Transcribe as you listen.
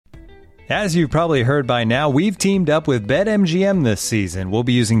As you've probably heard by now, we've teamed up with BetMGM this season. We'll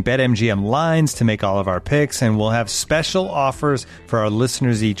be using BetMGM lines to make all of our picks, and we'll have special offers for our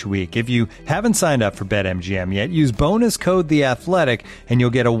listeners each week. If you haven't signed up for BetMGM yet, use bonus code The Athletic, and you'll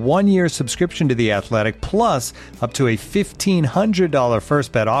get a 1-year subscription to The Athletic, plus up to a $1,500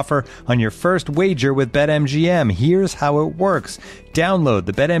 first bet offer on your first wager with BetMGM. Here's how it works. Download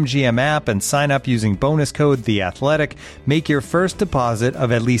the BetMGM app and sign up using bonus code The Athletic. Make your first deposit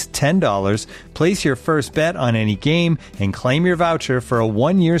of at least $10. Place your first bet on any game and claim your voucher for a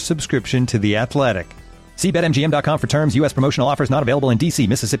 1-year subscription to The Athletic. See BetMGM.com for terms. U.S. promotional offers not available in D.C.,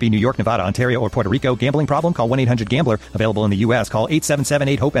 Mississippi, New York, Nevada, Ontario, or Puerto Rico. Gambling problem? Call 1-800-GAMBLER. Available in the U.S. Call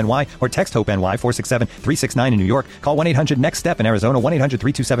 877-8-HOPE-NY or text HOPE-NY 467-369 in New York. Call 1-800-NEXT-STEP in Arizona.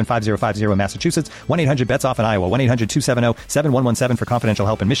 1-800-327-5050 in Massachusetts. 1-800-BETS-OFF in Iowa. 1-800-270-7117 for confidential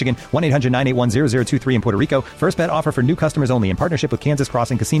help in Michigan. 1-800-981-0023 in Puerto Rico. First bet offer for new customers only in partnership with Kansas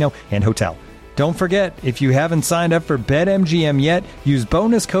Crossing Casino and Hotel. Don't forget, if you haven't signed up for BetMGM yet, use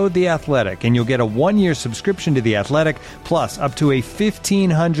bonus code The Athletic, and you'll get a 1-year subscription to The Athletic, plus up to a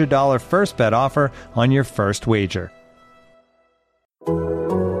 $1,500 first bet offer on your first wager.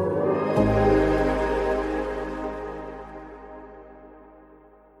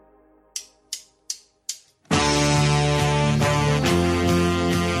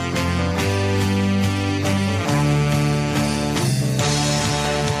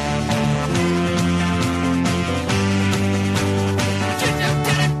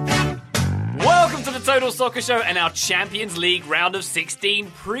 Total Soccer Show and our Champions League Round of 16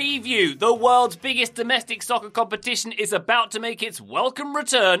 preview. The world's biggest domestic soccer competition is about to make its welcome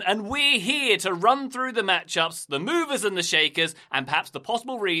return, and we're here to run through the matchups, the movers and the shakers, and perhaps the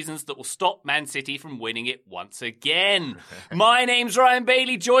possible reasons that will stop Man City from winning it once again. My name's Ryan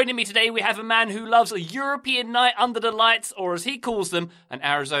Bailey. Joining me today, we have a man who loves a European night under the lights, or as he calls them, an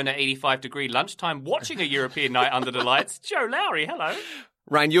Arizona 85-degree lunchtime watching a European night under the lights. Joe Lowry, hello.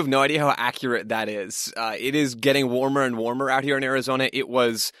 Ryan, you have no idea how accurate that is. It is getting warmer and warmer out here in Arizona.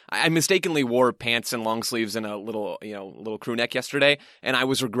 I mistakenly wore pants and long sleeves and a little crew neck yesterday, and I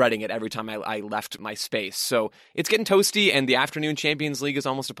was regretting it every time I left my space. So it's getting toasty, and the afternoon Champions League is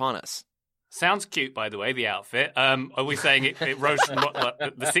almost upon us. Sounds cute, by the way, the outfit. Are we saying it rose from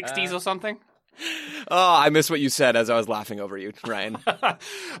the 60s or something? Oh, I missed what you said as I was laughing over you, Ryan.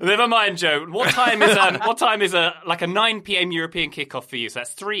 Never mind, Joe. What time is like a 9 p.m. European kickoff for you? So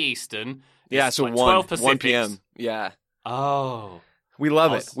that's 3 Eastern. Yeah, so like 1 Pacific. p.m. Yeah. Oh. We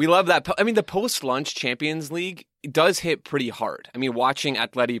love it. We love that. I mean, the post-lunch Champions League does hit pretty hard. I mean, watching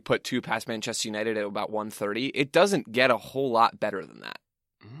Atleti put 2 past Manchester United at about 1:30, it doesn't get a whole lot better than that.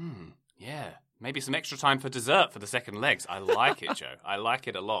 Yeah. Maybe some extra time for dessert for the second legs. I like it, Joe. I like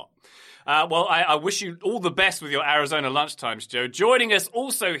it a lot. Well, I wish you all the best with your Arizona lunchtimes, Joe. Joining us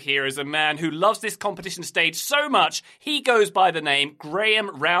also here is a man who loves this competition stage so much, he goes by the name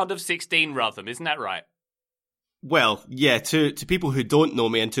Graham Round of 16 Rutherm. Isn't that right? Well, yeah, to people who don't know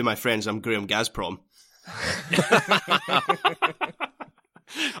me and to my friends, I'm Graham Gazprom.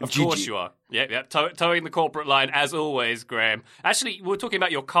 Of course you are. Yeah. Towing the corporate line, as always, Graham. Actually, we were talking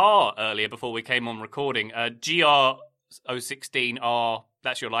about your car earlier before we came on recording. GR016R,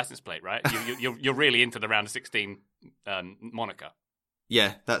 that's your license plate, right? You're really into the Round of 16 moniker.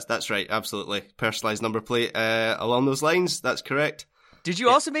 Yeah, that's right, absolutely. Personalised number plate along those lines, that's correct. Did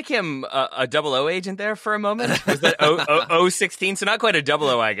you also make him a 00 agent there for a moment? Was that 016? So not quite a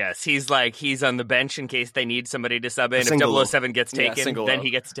 00, I guess. He's on the bench in case they need somebody to sub in. If 007 gets taken, then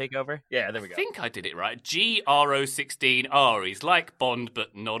he gets to take over. Yeah, there we go. I think I did it right. GR016R. He's like Bond,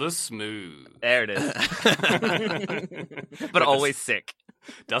 but not as smooth. There it is. But always sick.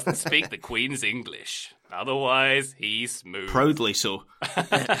 Doesn't speak the Queen's English. Otherwise, he's smooth. Proudly so.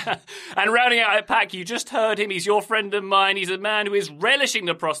 And rounding out our pack, you just heard him. He's your friend of mine. He's a man who is relishing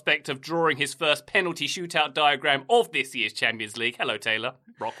the prospect of drawing his first penalty shootout diagram of this year's Champions League. Hello, Taylor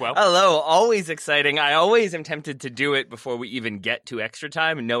Rockwell. Hello. Always exciting. I always am tempted to do it before we even get to extra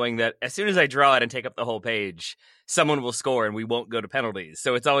time, knowing that as soon as I draw it and take up the whole page, someone will score and we won't go to penalties.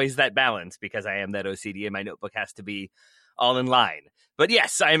 So it's always that balance because I am that OCD and my notebook has to be all in line. But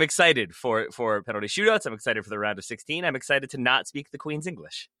yes, I am excited for penalty shootouts. I'm excited for the round of 16. I'm excited to not speak the Queen's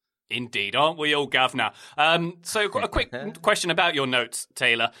English. Indeed, aren't we all, Governor? So a quick question about your notes,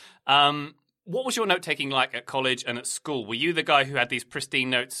 Taylor. What was your note-taking like at college and at school? Were you the guy who had these pristine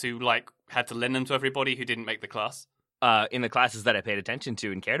notes who had to lend them to everybody who didn't make the class? In the classes that I paid attention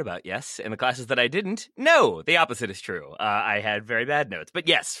to and cared about, yes. In the classes that I didn't, no. The opposite is true. I had very bad notes. But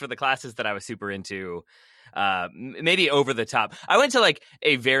yes, for the classes that I was super into, maybe over the top. I went to like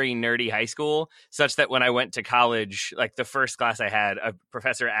a very nerdy high school, such that when I went to college, like the first class I had, a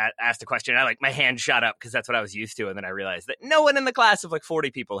professor asked a question. And my hand shot up because that's what I was used to. And then I realized that no one in the class of like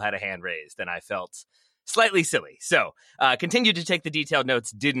 40 people had a hand raised. And I felt slightly silly. So continued to take the detailed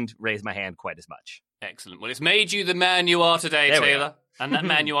notes, didn't raise my hand quite as much. Excellent. Well, it's made you the man you are today, There we Taylor. And that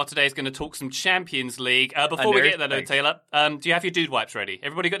man you are today is going to talk some Champions League. Before we get there, though, Taylor, do you have your dude wipes ready?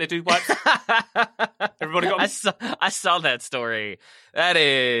 Everybody got their dude wipes? Everybody got them? I saw that story. That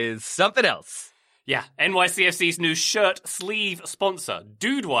is something else. Yeah, NYCFC's new shirt sleeve sponsor,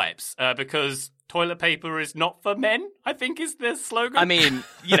 Dude Wipes, because toilet paper is not for men, I think is the slogan. I mean,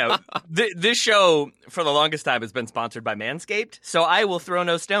 this show for the longest time has been sponsored by Manscaped, so I will throw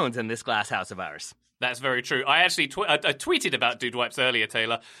no stones in this glass house of ours. That's very true. I actually I tweeted about Dude Wipes earlier,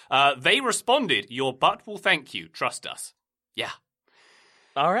 Taylor. They responded, "Your butt will thank you. Trust us." Yeah.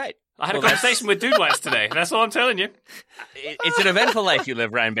 All right. I had a conversation with Dude Wipes today. That's all I'm telling you. It's an eventful life you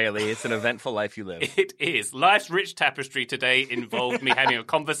live, Ryan Bailey. It's an eventful life you live. It is. Life's rich tapestry today involved me having a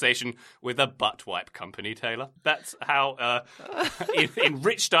conversation with a butt wipe company, Taylor. That's how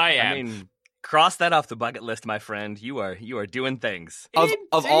enriched I am. I mean, cross that off the bucket list, my friend. You are doing things.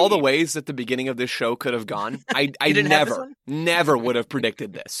 Of all the ways that the beginning of this show could have gone, I never would have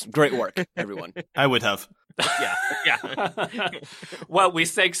predicted this. Great work, everyone. I would have. Yeah. Well, we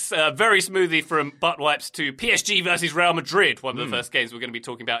segue very smoothly from butt wipes to PSG versus Real Madrid, one of the first games we're going to be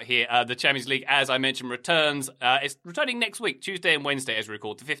talking about here. The Champions League, as I mentioned, returns. It's returning next week, Tuesday and Wednesday, as we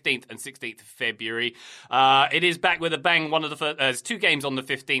record, the 15th and 16th of February. It is back with a bang. One of the first, there's two games on the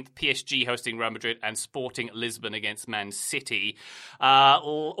 15th, PSG hosting Real Madrid and Sporting Lisbon against Man City.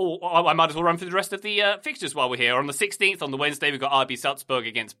 I might as well run through the rest of the fixtures while we're here. On the 16th, on the Wednesday, we've got RB Salzburg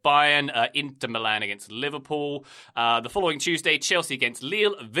against Bayern, Inter Milan against Liverpool. The following Tuesday, Chelsea against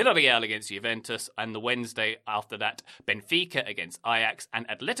Lille, Villarreal against Juventus, and the Wednesday after that, Benfica against Ajax and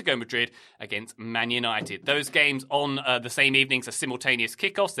Atletico Madrid against Man United. Those games on the same evenings are simultaneous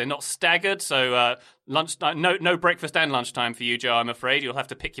kickoffs. They're not staggered, so lunchtime, no breakfast and lunchtime for you, Joe, I'm afraid. You'll have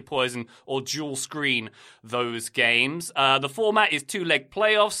to pick your poison or dual screen those games. The format is two-leg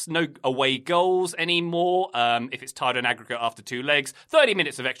playoffs, no away goals anymore. If it's tied on aggregate after two legs, 30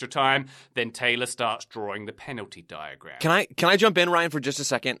 minutes of extra time, then Taylor starts drawing the penalty diagram. Can I jump in, Ryan, for just a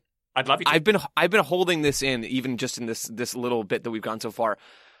second? I'd love you to. I've been holding this in, even just in this little bit that we've gone so far.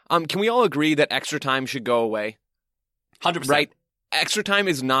 Can we all agree that extra time should go away? 100%. Right? Extra time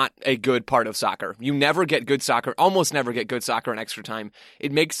is not a good part of soccer. You never get good soccer, almost never get good soccer in extra time.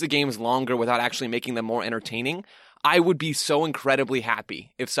 It makes the games longer without actually making them more entertaining. I would be so incredibly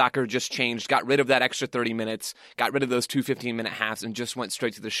happy if soccer just changed, got rid of that extra 30 minutes, got rid of those two 15-minute halves, and just went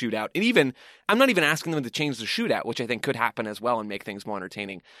straight to the shootout. And even, I'm not even asking them to change the shootout, which I think could happen as well and make things more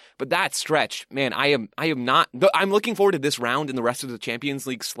entertaining. But that stretch, man, I am not, I'm looking forward to this round and the rest of the Champions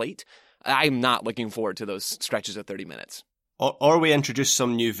League slate. I'm not looking forward to those stretches of 30 minutes. Or we introduce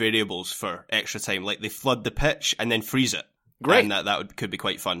some new variables for extra time, like they flood the pitch and then freeze it. Great. And that could be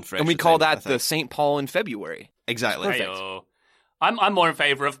quite fun for extra time. And we call that the St. Paul in February. Exactly. Perfect. I'm more in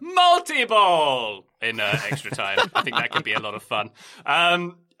favour of multi-ball in extra time. I think that could be a lot of fun.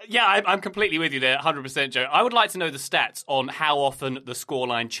 Yeah, I'm completely with you there, 100%, Joe. I would like to know the stats on how often the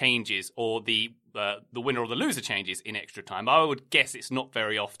scoreline changes or the winner or the loser changes in extra time. I would guess it's not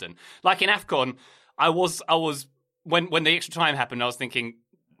very often. Like in AFCON, I was when the extra time happened, I was thinking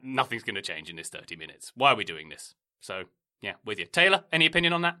nothing's going to change in this 30 minutes. Why are we doing this? So, yeah, with you. Taylor, any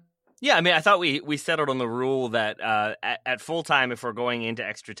opinion on that? Yeah, I mean, I thought we settled on the rule that at full time, if we're going into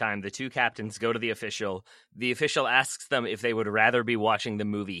extra time, the two captains go to the official. The official asks them if they would rather be watching the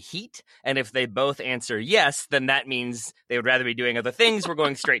movie Heat, and if they both answer yes, then that means they would rather be doing other things. We're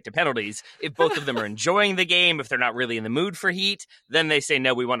going straight to penalties. If both of them are enjoying the game, if they're not really in the mood for Heat, then they say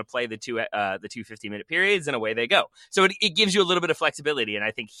no, we want to play the two 50-minute periods, and away they go. So it gives you a little bit of flexibility, and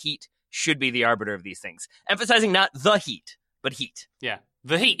I think Heat should be the arbiter of these things, emphasizing not the Heat, but Heat. Yeah.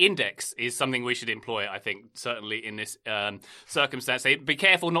 The heat index is something we should employ, I think, certainly in this circumstance. Be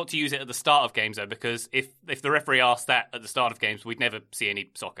careful not to use it at the start of games, though, because if the referee asked that at the start of games, we'd never see any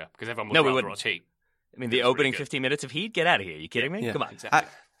soccer, because everyone would rather watch Heat. I mean, the opening 15 minutes of Heat? Get out of here. You kidding me? Yeah. Come on. Exactly.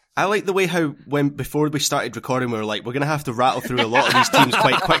 I like the way how before we started recording, we were like, we're going to have to rattle through a lot of these teams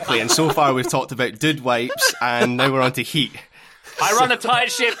quite quickly, and so far we've talked about Dude Wipes, and now we're on to Heat. I run a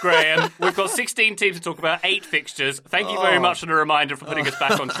tight ship, Graham. We've got 16 teams to talk about, 8 fixtures. Thank you very much for the reminder for putting us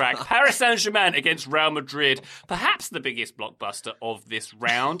back on track. Paris Saint-Germain against Real Madrid, perhaps the biggest blockbuster of this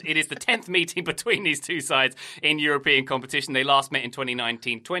round. It is the 10th meeting between these two sides in European competition. They last met in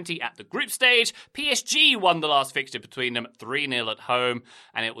 2019-20 at the group stage. PSG won the last fixture between them 3-0 at home,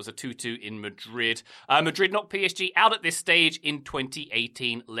 and it was a 2-2 in Madrid. Madrid knocked PSG out at this stage in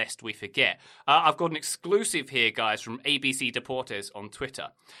 2018, lest we forget. I've got an exclusive here, guys, from ABC Deportes on Twitter.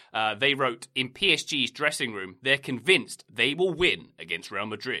 They wrote, in PSG's dressing room, they're convinced they will win against Real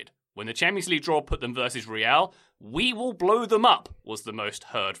Madrid. When the Champions League draw put them versus Real, we will blow them up, was the most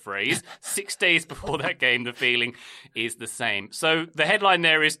heard phrase. 6 days before that game, the feeling is the same. So the headline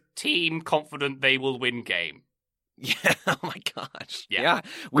there is, team confident they will win game. Yeah, oh my gosh. Yeah.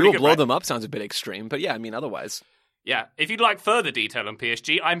 We will blow them up sounds a bit extreme, but yeah, I mean, otherwise. Yeah, if you'd like further detail on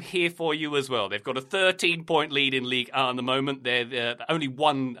PSG, I'm here for you as well. They've got a 13-point lead in Ligue 1 at the moment. They're only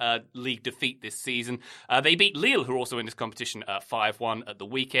one league defeat this season. They beat Lille, who are also in this competition, 5-1 at the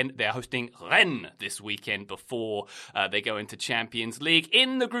weekend. They're hosting Rennes this weekend before they go into Champions League.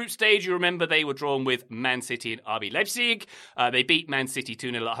 In the group stage, you remember they were drawn with Man City and RB Leipzig. They beat Man City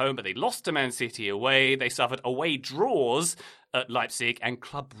 2-0 at home, but they lost to Man City away. They suffered away draws at Leipzig and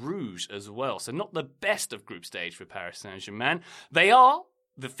Club Brugge as well. So not the best of group stage for Paris Saint-Germain. They are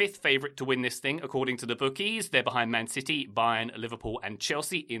the 5th favourite to win this thing, according to the bookies. They're behind Man City, Bayern, Liverpool and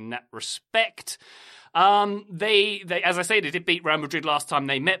Chelsea in that respect. They, as I say, they did beat Real Madrid last time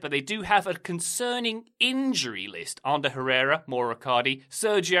they met, but they do have a concerning injury list. Ander Herrera, Mauro Icardi,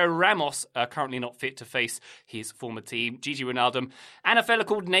 Sergio Ramos, currently not fit to face his former team, Gigi Wijnaldum, and a fella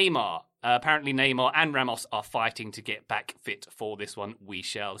called Neymar. Apparently Neymar and Ramos are fighting to get back fit for this one. We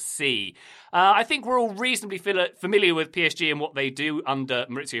shall see. I think we're all reasonably familiar with PSG and what they do under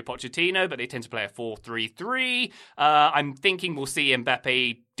Maurizio Pochettino, but they tend to play a 4-3-3. I'm thinking we'll see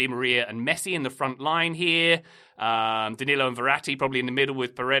Mbappe, Di Maria and Messi in the front line here. Danilo and Verratti probably in the middle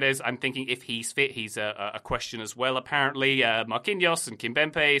with Paredes. I'm thinking if he's fit, he's a question as well, apparently. Marquinhos and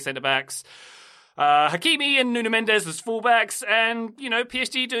Kimpembe, centre-backs. Hakimi and Nuno Mendes as fullbacks, and,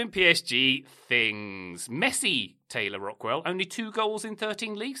 PSG doing PSG things. Messi, Taylor Rockwell, only 2 goals in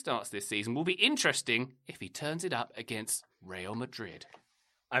 13 league starts this season. Will be interesting if he turns it up against Real Madrid.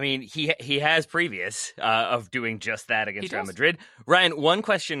 I mean, he has previous of doing just that against Real Madrid. Ryan, one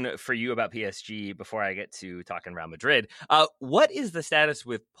question for you about PSG before I get to talking Real Madrid. What is the status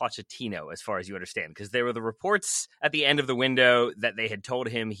with Pochettino as far as you understand? Because there were the reports at the end of the window that they had told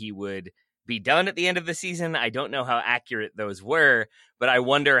him he would be done at the end of the season. I don't know how accurate those were, but I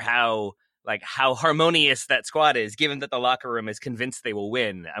wonder how harmonious that squad is, given that the locker room is convinced they will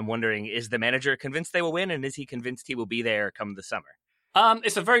win. I'm wondering, is the manager convinced they will win, and is he convinced he will be there come the summer?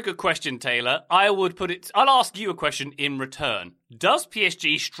 It's a very good question, Taylor. I'll ask you a question in return. Does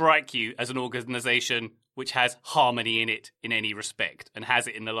PSG strike you as an organisation which has harmony in it in any respect, and has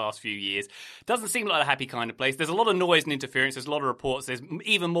it in the last few years? Doesn't seem like a happy kind of place. There's a lot of noise and interference. There's a lot of reports. There's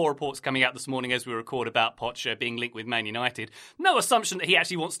even more reports coming out this morning as we record about Poch being linked with Man United. No assumption that he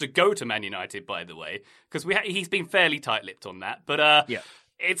actually wants to go to Man United, by the way, because he's been fairly tight-lipped on that. But yeah.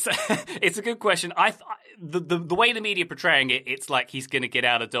 It's a good question. The way the media are portraying it, it's like he's going to get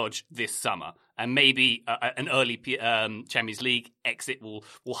out of Dodge this summer, and maybe an early Champions League exit will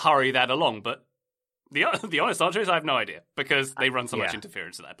hurry that along. But the honest answer is I have no idea, because they run so much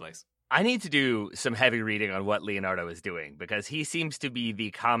interference at that place. I need to do some heavy reading on what Leonardo is doing, because he seems to be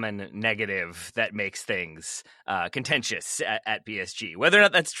the common negative that makes things contentious at PSG. Whether or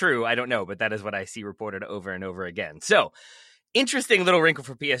not that's true, I don't know, but that is what I see reported over and over again. So, interesting little wrinkle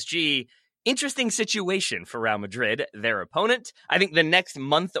for PSG. Interesting situation for Real Madrid, their opponent. I think the next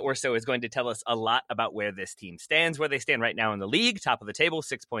month or so is going to tell us a lot about where this team stands, where they stand right now in the league, top of the table,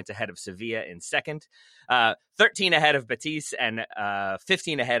 6 points ahead of Sevilla in second, 13 ahead of Betis, and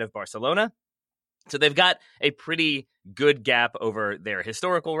 15 ahead of Barcelona. So they've got a pretty good gap over their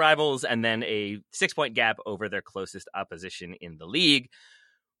historical rivals, and then a 6-point gap over their closest opposition in the league.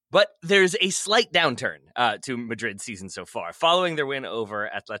 But there's a slight downturn to Madrid's season so far. Following their win over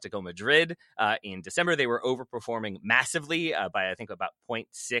Atletico Madrid in December, they were overperforming massively by, I think, about 0.6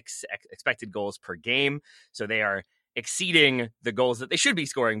 expected goals per game. So they are exceeding the goals that they should be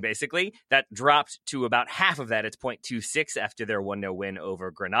scoring, basically. That dropped to about half of that. It's 0.26 after their 1-0 win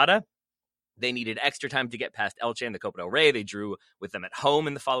over Granada. They needed extra time to get past Elche in the Copa del Rey. They drew with them at home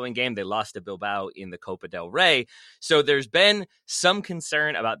in the following game. They lost to Bilbao in the Copa del Rey. So there's been some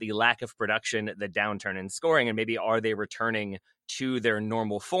concern about the lack of production, the downturn in scoring, and maybe are they returning to their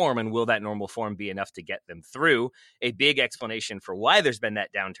normal form, and will that normal form be enough to get them through? A big explanation for why there's been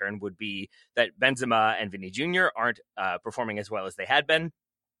that downturn would be that Benzema and Vini Jr. aren't performing as well as they had been.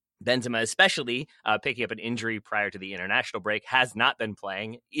 Benzema especially, picking up an injury prior to the international break, has not been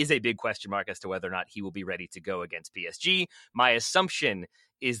playing, is a big question mark as to whether or not he will be ready to go against PSG. My assumption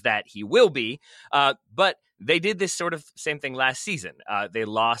is that he will be, but they did this sort of same thing last season. They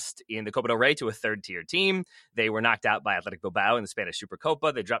lost in the Copa del Rey to a third-tier team. They were knocked out by Athletic Bilbao in the Spanish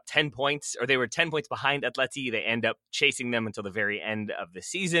Supercopa. They dropped 10 points, or they were 10 points behind Atleti. They end up chasing them until the very end of the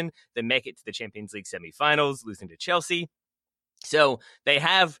season. They make it to the Champions League semifinals, losing to Chelsea. So they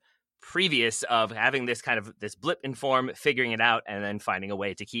have previous of having this kind of this blip in form, figuring it out, and then finding a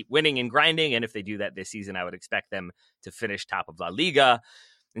way to keep winning and grinding. And if they do that this season, I would expect them to finish top of La Liga.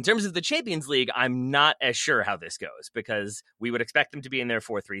 In terms of the Champions League, I'm not as sure how this goes, because we would expect them to be in their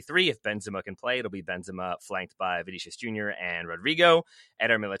 4-3-3. If Benzema can play, it'll be Benzema flanked by Vinicius Jr. and Rodrigo.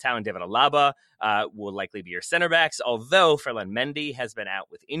 Eder Militao and David Alaba will likely be your center backs, although Ferland Mendy has been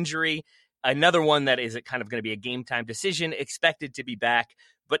out with injury. Another one that is kind of going to be a game time decision, expected to be back.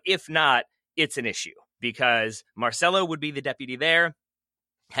 But if not, it's an issue, because Marcelo would be the deputy there,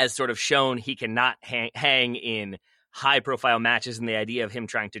 has sort of shown he cannot hang in high-profile matches, and the idea of him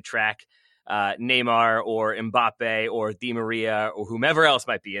trying to track Neymar or Mbappe or Di Maria or whomever else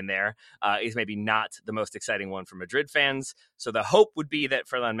might be in there is maybe not the most exciting one for Madrid fans. So the hope would be that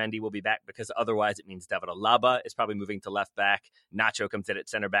Ferland Mendy will be back, because otherwise it means David Alaba is probably moving to left back. Nacho comes in at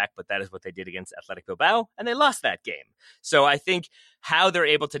center back, but that is what they did against Athletic Bilbao, and they lost that game. So I think how they're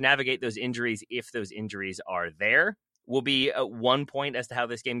able to navigate those injuries, if those injuries are there, will be one point as to how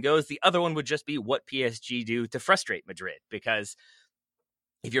this game goes. The other one would just be what PSG do to frustrate Madrid, because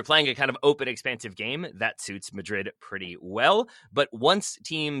if you're playing a kind of open, expansive game, that suits Madrid pretty well. But once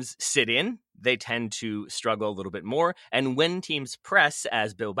teams sit in, they tend to struggle a little bit more. And when teams press,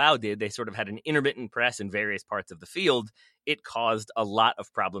 as Bilbao did, they sort of had an intermittent press in various parts of the field. It caused a lot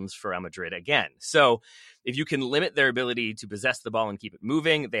of problems for Real Madrid again. So if you can limit their ability to possess the ball and keep it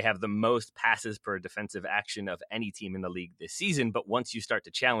moving, they have the most passes per defensive action of any team in the league this season. But once you start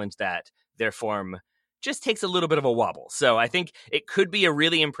to challenge that, their form just takes a little bit of a wobble. So I think it could be a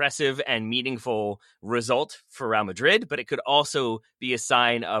really impressive and meaningful result for Real Madrid, but it could also be a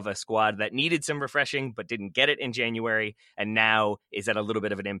sign of a squad that needed some refreshing but didn't get it in January, and now is at a little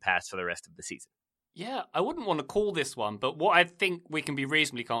bit of an impasse for the rest of the season. Yeah, I wouldn't want to call this one, but what I think we can be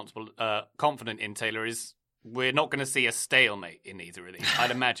reasonably confident in, Taylor, is we're not going to see a stalemate in either of these, I'd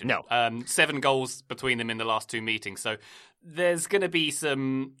imagine. No. 7 goals between them in the last 2 meetings, so there's going to be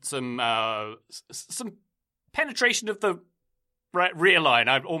some penetration of the rear line.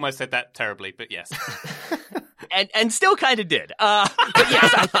 I almost said that terribly, but yes. And still kind of did. But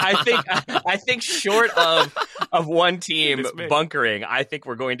yes, I think short of one team bunkering, I think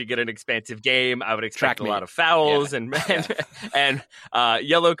we're going to get an expansive game. I would expect a lot of fouls and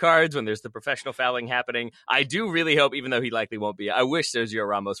yellow cards when there's the professional fouling happening. I do really hope, even though he likely won't be, I wish Sergio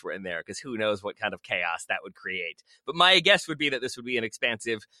Ramos were in there, because who knows what kind of chaos that would create. But my guess would be that this would be an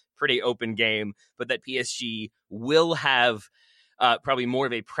expansive, pretty open game, but that PSG will have probably more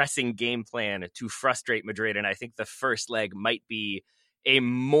of a pressing game plan to frustrate Madrid. And I think the first leg might be a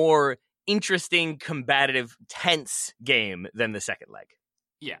more interesting, combative, tense game than the second leg.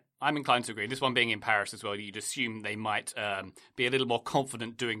 Yeah, I'm inclined to agree. This one being in Paris as well, you'd assume they might be a little more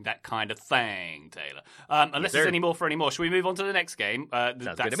confident doing that kind of thing, Taylor. Unless there's any more for any more. Shall we move on to the next game?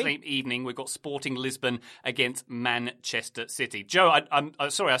 That same evening, we've got Sporting Lisbon against Manchester City. Joe, I'm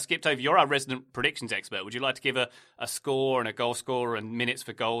sorry, I skipped over. You're our resident predictions expert. Would you like to give a score and a goal scorer and minutes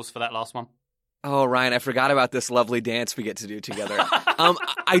for goals for that last one? Oh, Ryan, I forgot about this lovely dance we get to do together.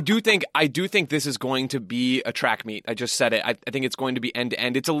 I do think this is going to be a track meet. I just said it. I think it's going to be end to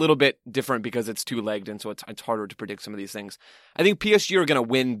end. It's a little bit different because it's 2-legged, and so it's harder to predict some of these things. I think PSG are going to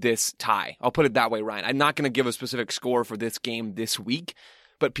win this tie. I'll put it that way, Ryan. I'm not going to give a specific score for this game this week,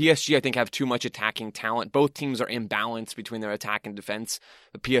 but PSG, I think, have too much attacking talent. Both teams are imbalanced between their attack and defense.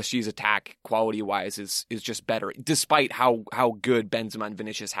 But PSG's attack, quality-wise, is just better, despite how good Benzema and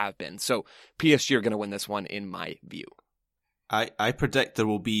Vinicius have been. So PSG are going to win this one, in my view. I predict there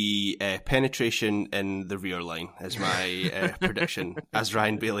will be penetration in the rear line, is my prediction, as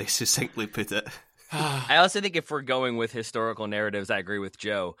Ryan Bailey succinctly put it. I also think if we're going with historical narratives, I agree with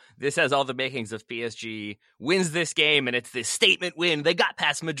Joe. This has all the makings of PSG wins this game, and it's this statement win. They got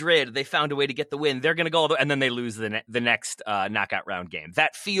past Madrid. They found a way to get the win. They're going to go all the way, and then they lose the next knockout round game.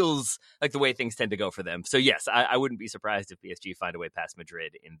 That feels like the way things tend to go for them. So yes, I wouldn't be surprised if PSG find a way past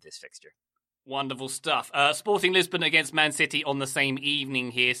Madrid in this fixture. Wonderful stuff. Sporting Lisbon against Man City on the same evening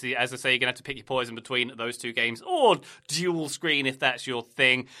here. So, as I say, you're going to have to pick your poison between those two games or dual screen if that's your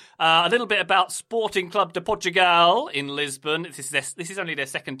thing. A little bit about Sporting Club de Portugal in Lisbon. This is only their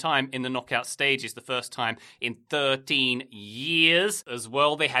second time in the knockout stages, the first time in 13 years as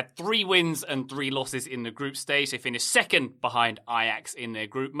well. They had 3 wins and 3 losses in the group stage. They finished second behind Ajax in their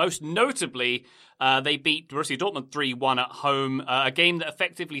group. Most notably, they beat Borussia Dortmund 3-1 at home, a game that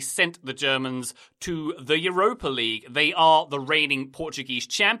effectively sent the Germans to the Europa League. They are the reigning Portuguese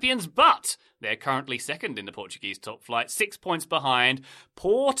champions, but they're currently second in the Portuguese top flight, 6 points behind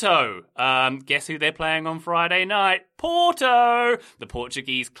Porto. Guess who they're playing on Friday night? Porto! The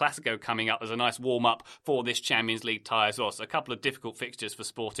Portuguese Clásico coming up as a nice warm-up for this Champions League tie as well. So a couple of difficult fixtures for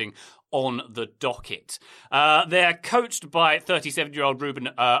Sporting on the docket. They're coached by 37-year-old Ruben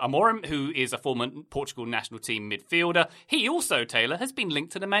Amorim, who is a former Portugal national team midfielder. He also, Taylor, has been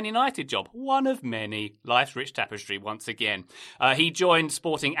linked to the Man United job. One of many. Life's rich tapestry once again. He joined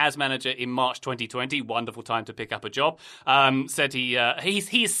Sporting as manager in March 2020. Wonderful time to pick up a job. Said he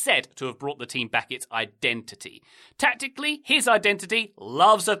is said to have brought the team back its identity. Tactically, his identity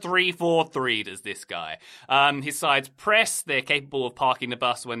loves a 3-4-3, does this guy. His sides press, they're capable of parking the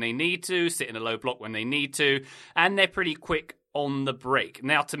bus when they need to, sit in a low block when they need to, and they're pretty quick on the break.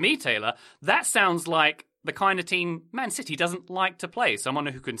 Now, to me, Taylor, that sounds like the kind of team Man City doesn't like to play. Someone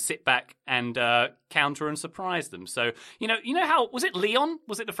who can sit back and counter and surprise them. So, you know how, was it Lyon?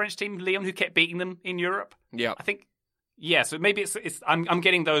 Was it the French team, Lyon, who kept beating them in Europe? Yeah. I think... Yeah, so maybe I'm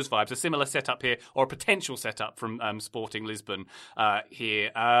getting those vibes. A similar setup here, or a potential setup from Sporting Lisbon here.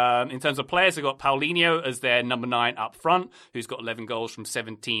 In terms of players, they've got Paulinho as their number 9 up front, who's got 11 goals from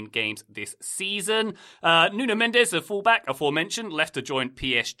 17 games this season. Nuno Mendes, a fullback, aforementioned, left to join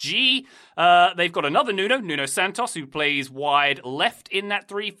PSG. They've got another Nuno Santos, who plays wide left in that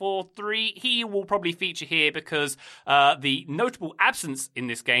 3-4-3. He will probably feature here because the notable absence in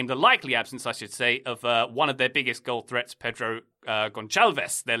this game, the likely absence, I should say, of one of their biggest goal threats, Pedro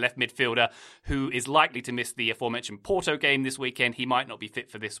Gonçalves, their left midfielder, who is likely to miss the aforementioned Porto game this weekend. He might not be fit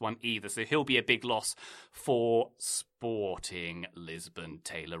for this one either, so he'll be a big loss for Sporting Lisbon.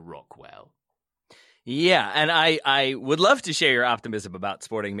 Taylor Rockwell. Yeah, and I would love to share your optimism about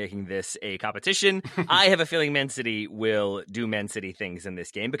Sporting making this a competition. I have a feeling Man City will do Man City things in this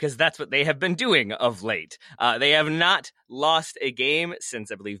game because that's what they have been doing of late. They have not lost a game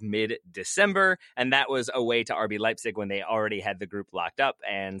since, I believe, mid-December, and that was away to RB Leipzig when they already had the group locked up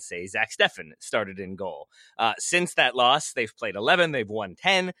and, say, Zach Steffen started in goal. Since that loss, they've played 11, they've won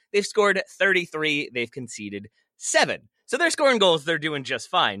 10, they've scored 33, they've conceded 7. So they're scoring goals, they're doing just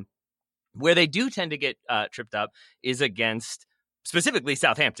fine. Where they do tend to get tripped up is against specifically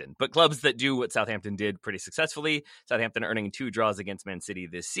Southampton, but clubs that do what Southampton did pretty successfully. Southampton earning 2 draws against Man City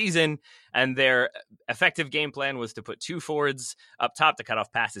this season, and their effective game plan was to put 2 forwards up top to cut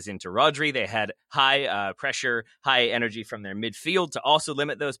off passes into Rodri. They had high pressure, high energy from their midfield to also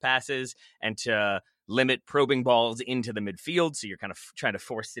limit those passes and to limit probing balls into the midfield, so you're kind of trying to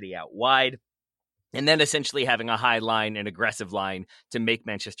force City out wide. And then essentially having a high line, an aggressive line to make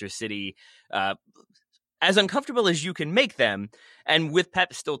Manchester City as uncomfortable as you can make them. And with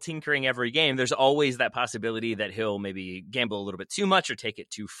Pep still tinkering every game, there's always that possibility that he'll maybe gamble a little bit too much or take it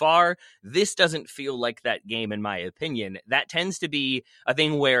too far. This doesn't feel like that game, in my opinion. That tends to be a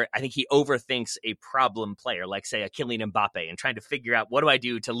thing where I think he overthinks a problem player, like, say, a Kylian Mbappe, and trying to figure out, what do I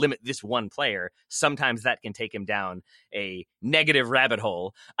do to limit this one player? Sometimes that can take him down a negative rabbit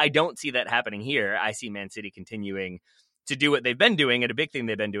hole. I don't see that happening here. I see Man City continuing to do what they've been doing, and a big thing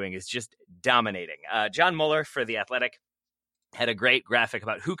they've been doing is just dominating. John Mueller for The Athletic had a great graphic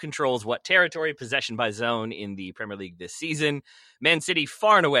about who controls what territory, possession by zone in the Premier League this season. Man City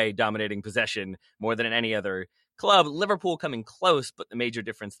far and away dominating possession more than any other club. Liverpool coming close, but the major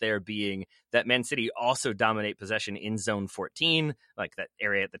difference there being that Man City also dominate possession in zone 14, like that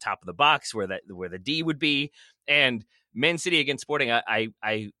area at the top of the box where the D would be. And Man City against Sporting,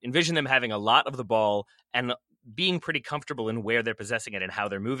 I envision them having a lot of the ball and being pretty comfortable in where they're possessing it and how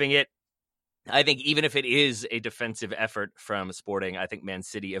they're moving it. I think even if it is a defensive effort from Sporting, I think Man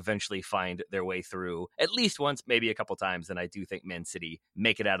City eventually find their way through at least once, maybe a couple times, and I do think Man City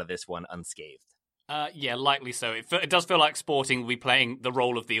make it out of this one unscathed. Yeah, likely so. It does feel like Sporting will be playing the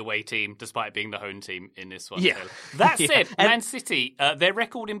role of the away team, despite being the home team in this one. Yeah. That said, Man City, their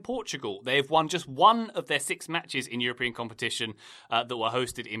record in Portugal, they've won just one of their 6 matches in European competition that were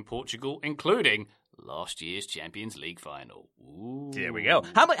hosted in Portugal, including last year's Champions League final. Ooh. There we go.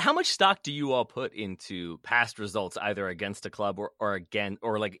 How much stock do you all put into past results, either against a club or again,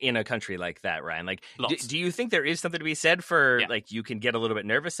 or like in a country like that, Ryan? Like, do you think there is something to be said for like you can get a little bit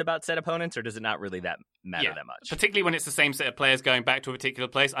nervous about said opponents, or does it not really matter that much? Particularly when it's the same set of players going back to a particular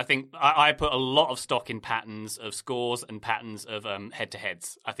place. I think I put a lot of stock in patterns of scores and patterns of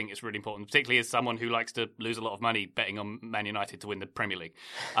head-to-heads. I think it's really important, particularly as someone who likes to lose a lot of money betting on Man United to win the Premier League.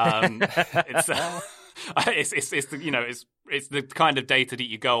 It's the kind of data that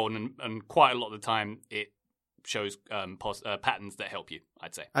you go on, and quite a lot of the time it shows patterns that help you,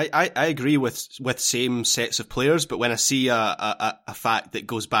 I'd say. I agree with same sets of players, but when I see a fact that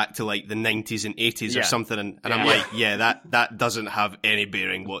goes back to like the 90s and 80s or something, and I'm like, that doesn't have any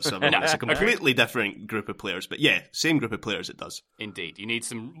bearing whatsoever. It's a completely different group of players, but same group of players it does. Indeed. You need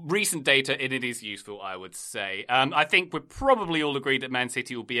some recent data, and it is useful, I would say. I think we're probably all agreed that Man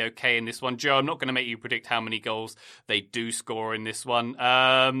City will be okay in this one. Joe, I'm not going to make you predict how many goals they do score in this one.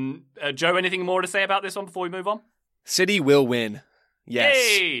 Joe, anything more to say about this one before we move on? City will win. Yes.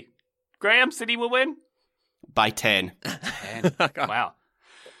 Hey! Graham, City will win? By 10. 10. Wow.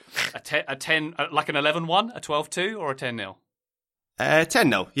 A 10, like an 11-1, a 12-2, or a 10-0?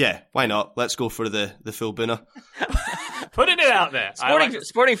 10-0, yeah. Why not? Let's go for the full Buna. Putting it out there.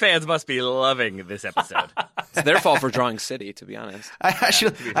 Sporting fans must be loving this episode. It's their fault for drawing City, to be honest. I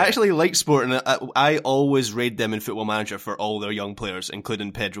actually like Sporting. I always raid them in Football Manager for all their young players,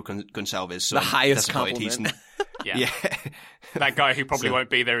 including Pedro Gonçalves. So the highest compliment. Yeah. That guy who probably won't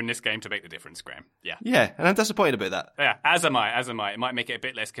be there in this game to make the difference, Graham. Yeah, and I'm disappointed about that. Yeah, as am I. It might make it a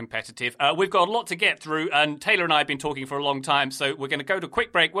bit less competitive. We've got a lot to get through, and Taylor and I have been talking for a long time, so we're going to go to a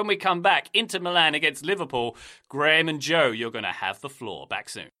quick break. When we come back, Inter Milan against Liverpool. Graham and Joe, you're going to have the floor. Back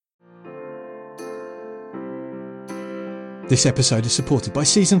soon. This episode is supported by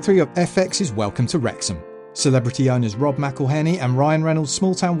Season 3 of FX's Welcome to Wrexham. Celebrity owners Rob McElhenney and Ryan Reynolds'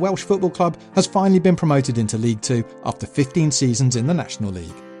 small-town Welsh football club has finally been promoted into League 2 after 15 seasons in the National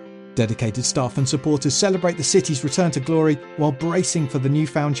League. Dedicated staff and supporters celebrate the city's return to glory while bracing for the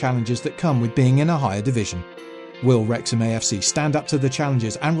newfound challenges that come with being in a higher division. Will Wrexham AFC stand up to the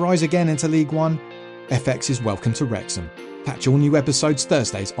challenges and rise again into League 1? FX's Welcome to Wrexham. Catch all new episodes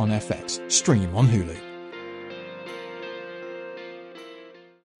Thursdays on FX. Stream on Hulu.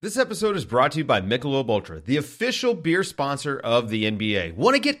 This episode is brought to you by Michelob Ultra, the official beer sponsor of the NBA.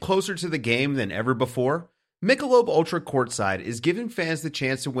 Want to get closer to the game than ever before? Michelob Ultra Courtside is giving fans the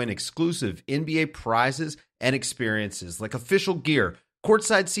chance to win exclusive NBA prizes and experiences like official gear,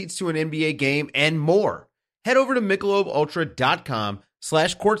 courtside seats to an NBA game, and more. Head over to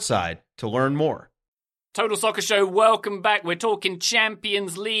MichelobUltra.com/courtside to learn more. Total Soccer Show, welcome back. We're talking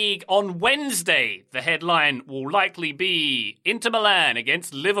Champions League on Wednesday. The headline will likely be Inter Milan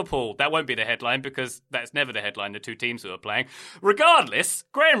against Liverpool. That won't be the headline because that's never the headline, the two teams who are playing. Regardless,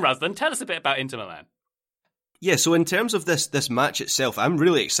 Graham Rusden, tell us a bit about Inter Milan. Yeah, so in terms of this match itself, I'm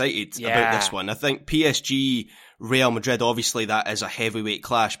really excited about this one. I think PSG, Real Madrid, obviously that is a heavyweight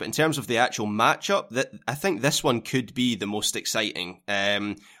clash, but in terms of the actual matchup, I think this one could be the most exciting.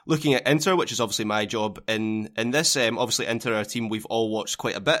 Looking at Inter, which is obviously my job in this, obviously Inter are a team we've all watched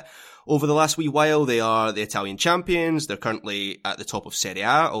quite a bit over the last wee while. They are the Italian champions. They're currently at the top of Serie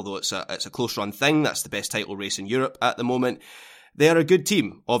A, although it's a close run thing. That's the best title race in Europe at the moment. They are a good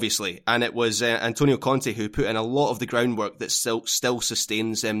team, obviously, and it was Antonio Conte who put in a lot of the groundwork that still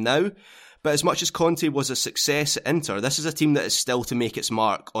sustains them now. But as much as Conte was a success at Inter, this is a team that is still to make its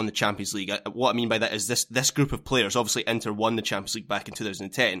mark on the Champions League. What I mean by that is this group of players. Obviously, Inter won the Champions League back in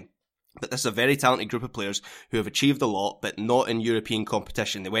 2010. But this is a very talented group of players who have achieved a lot, but not in European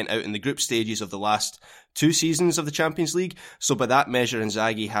competition. They went out in the group stages of the last 2 seasons of the Champions League. So by that measure,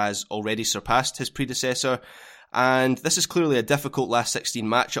 Inzaghi has already surpassed his predecessor. And this is clearly a difficult last 16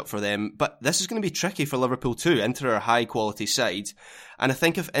 matchup for them, but this is going to be tricky for Liverpool too. Inter are a high quality side, and I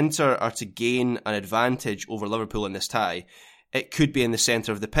think if Inter are to gain an advantage over Liverpool in this tie, it could be in the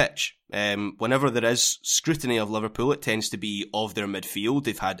centre of the pitch. Whenever there is scrutiny of Liverpool, it tends to be of their midfield.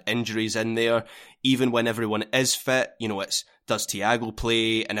 They've had injuries in there. Even when everyone is fit, it's does Thiago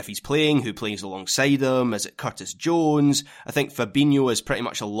play? And if he's playing, who plays alongside him? Is it Curtis Jones? I think Fabinho is pretty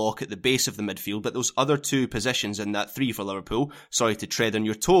much a lock at the base of the midfield, but those other two positions in that three for Liverpool, sorry to tread on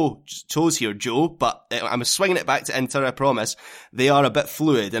your toes here, Joe, but I'm swinging it back to Inter, I promise. They are a bit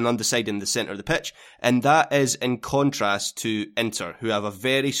fluid and undecided in the centre of the pitch, and that is in contrast to Inter, who have a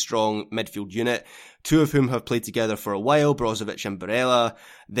very strong midfield unit, two of whom have played together for a while, Brozovic and Barella.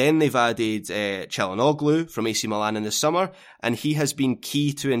 Then they've added Çalhanoğlu from AC Milan in the summer, and he has been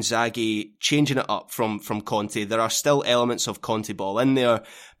key to Inzaghi changing it up from Conte. There are still elements of Conte ball in there,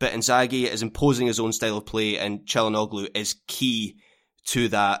 but Inzaghi is imposing his own style of play, and Çalhanoğlu is key to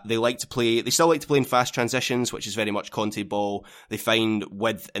that. They still like to play in fast transitions, which is very much Conte ball. They find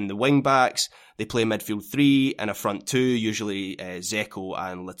width in the wing backs. They play midfield three and a front two, usually Dzeko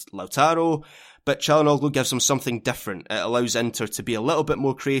and Lautaro. But Çalhanoğlu gives them something different. It allows Inter to be a little bit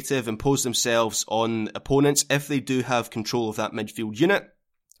more creative, impose themselves on opponents if they do have control of that midfield unit.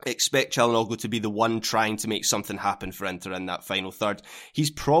 Expect Çalhanoğlu to be the one trying to make something happen for Inter in that final third.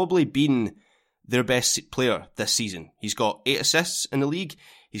 He's probably been their best player this season. He's got 8 assists in the league.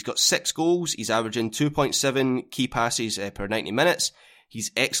 He's got 6 goals. He's averaging 2.7 key passes per 90 minutes.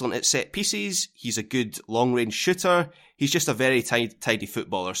 He's excellent at set pieces. He's a good long-range shooter. He's just a very tidy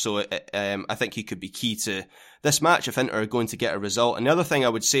footballer. So I think he could be key to this match if Inter are going to get a result. And the other thing I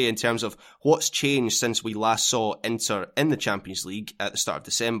would say in terms of what's changed since we last saw Inter in the Champions League at the start of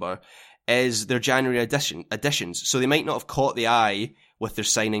December is their January additions. So they might not have caught the eye with their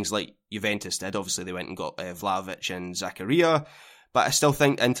signings like Juventus did. Obviously, they went and got Vlahovic and Zakaria. But I still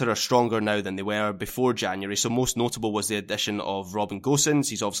think Inter are stronger now than they were before January. So most notable was the addition of Robin Gosens.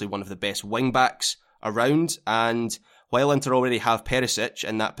 He's obviously one of the best wing-backs around. And while Inter already have Perisic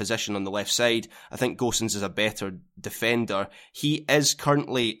in that position on the left side, I think Gosens is a better defender. He is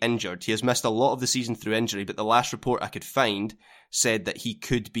currently injured. He has missed a lot of the season through injury, but the last report I could find said that he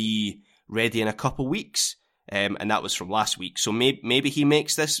could be ready in a couple weeks. And that was from last week. So maybe he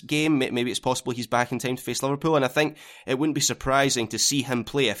makes this game. Maybe it's possible he's back in time to face Liverpool. And I think it wouldn't be surprising to see him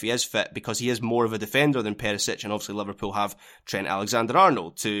play if he is fit, because he is more of a defender than Perisic. And obviously Liverpool have Trent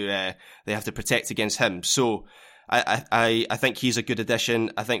Alexander-Arnold they have to protect against him. So I think he's a good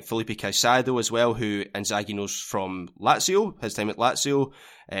addition. I think Felipe Caicedo as well, who Inzaghi knows from Lazio, his time at Lazio.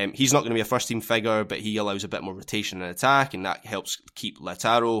 He's not going to be a first team figure, but he allows a bit more rotation in attack, and that helps keep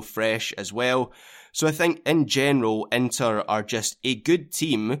Lautaro fresh as well. So I think in general, Inter are just a good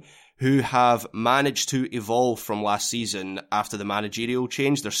team who have managed to evolve from last season after the managerial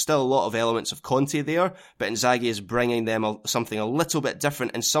change. There's still a lot of elements of Conte there, but Inzaghi is bringing them something a little bit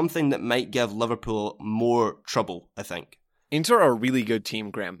different and something that might give Liverpool more trouble, I think. Inter are a really good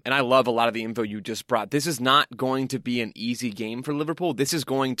team, Graham, and I love a lot of the info you just brought. This is not going to be an easy game for Liverpool. This is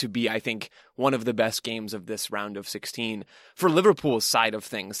going to be, I think, one of the best games of this round of 16. For Liverpool's side of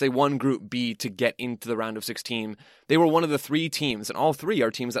things, they won Group B to get into the round of 16. They were one of the 3 teams, and all 3 are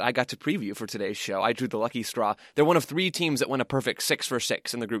teams that I got to preview for today's show. I drew the lucky straw. They're one of 3 teams that went a perfect 6 for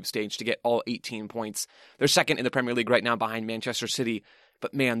 6 in the group stage to get all 18 points. They're second in the Premier League right now behind Manchester City,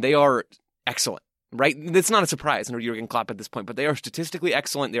 but man, they are excellent. Right? It's not a surprise under Jurgen Klopp at this point, but they are statistically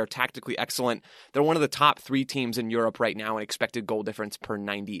excellent. They are tactically excellent. They're one of the top 3 teams in Europe right now in expected goal difference per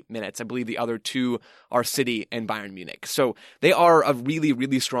 90 minutes. I believe the other 2 are City and Bayern Munich. So they are a really,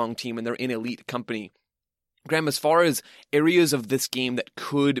 really strong team, and they're in elite company. Graham, as far as areas of this game that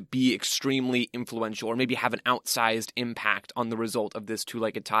could be extremely influential or maybe have an outsized impact on the result of this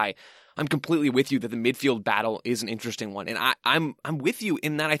 2-legged tie, I'm completely with you that the midfield battle is an interesting one. And I'm with you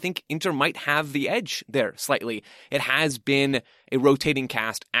in that I think Inter might have the edge there slightly. It has been a rotating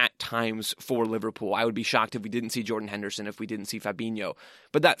cast at times for Liverpool. I would be shocked if we didn't see Jordan Henderson, if we didn't see Fabinho.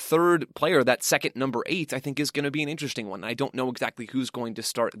 But that third player, that second number 8, I think is going to be an interesting one. I don't know exactly who's going to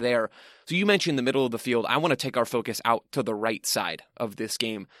start there. So you mentioned the middle of the field. I want to take our focus out to the right side of this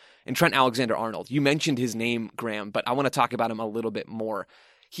game. And Trent Alexander-Arnold, you mentioned his name, Graham, but I want to talk about him a little bit more.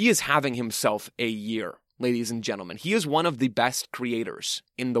 He is having himself a year, ladies and gentlemen. He is one of the best creators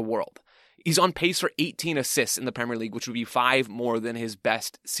in the world. He's on pace for 18 assists in the Premier League, which would be 5 more than his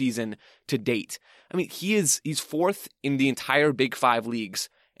best season to date. I mean, he's 4th in the entire Big 5 leagues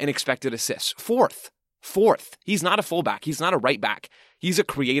in expected assists. 4th. He's not a fullback. He's not a right back. He's a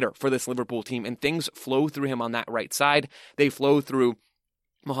creator for this Liverpool team, and things flow through him on that right side. They flow through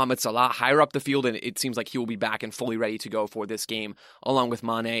Mohamed Salah higher up the field, and it seems like he will be back and fully ready to go for this game, along with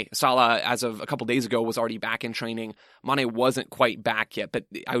Mane. Salah, as of a couple days ago, was already back in training. Mane wasn't quite back yet, but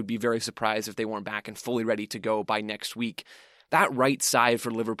I would be very surprised if they weren't back and fully ready to go by next week. that right side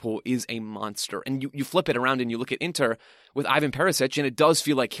for Liverpool is a monster. And you flip it around and you look at Inter with Ivan Perisic, and it does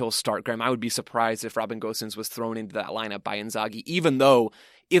feel like he'll start. Graham, I would be surprised if Robin Gosens was thrown into that lineup by Inzaghi, even though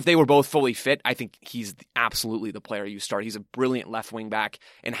if they were both fully fit, I think he's absolutely the player you start. He's a brilliant left wing back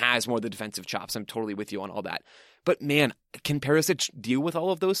and has more of the defensive chops. I'm totally with you on all that. But man, can Perisic deal with all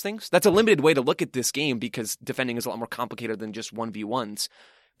of those things? That's a limited way to look at this game because defending is a lot more complicated than just 1v1s.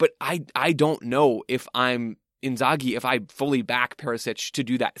 But I don't know if I'm Inzaghi, if I fully back Perisic to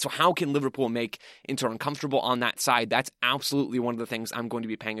do that. So how can Liverpool make Inter uncomfortable on that side? That's absolutely one of the things I'm going to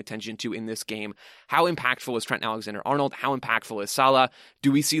be paying attention to in this game. How impactful is Trent Alexander-Arnold? How impactful is Salah?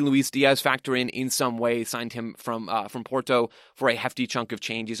 Do we see Luis Diaz factor in some way? Signed him from Porto for a hefty chunk of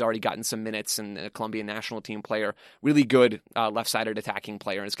change. He's already gotten some minutes and a Colombian national team player. Really good left-sided attacking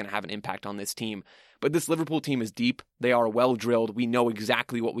player, and is going to have an impact on this team. But this Liverpool team is deep. They are well drilled. We know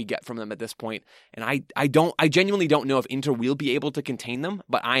exactly what we get from them at this point. And I genuinely don't know if Inter will be able to contain them,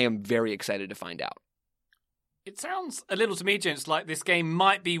 but I am very excited to find out. It sounds a little to me, gents, like this game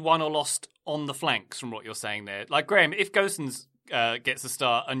might be won or lost on the flanks from what you're saying there. Like, Graham, if Gosens gets a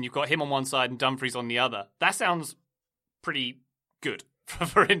start and you've got him on one side and Dumfries on the other, that sounds pretty good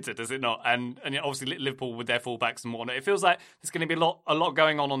for Inter, does it not? And obviously Liverpool with their fullbacks and whatnot. It feels like there's going to be a lot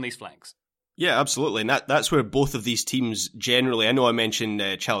going on these flanks. Yeah, absolutely. And that's where both of these teams generally, I know I mentioned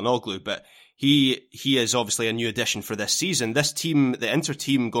Çalhanoğlu, but he is obviously a new addition for this season. This team, the Inter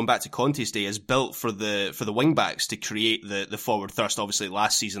team, going back to Conte's day, is built for the wing backs to create the forward thrust. Obviously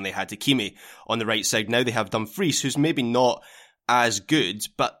last season they had Hakimi on the right side. Now they have Dumfries, who's maybe not as good,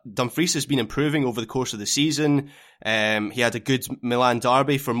 but Dumfries has been improving over the course of the season. He had a good Milan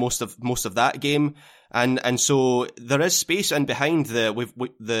derby for most of that game. And so there is space in behind the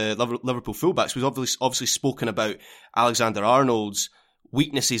Liverpool fullbacks. We've obviously spoken about Alexander-Arnold's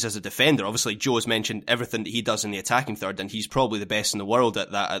weaknesses as a defender. Obviously, Joe has mentioned everything that he does in the attacking third, and he's probably the best in the world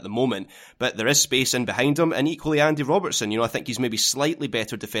at that at the moment. But there is space in behind him, and equally Andy Robertson. I think he's maybe slightly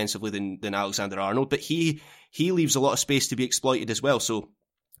better defensively than Alexander-Arnold, but he leaves a lot of space to be exploited as well. So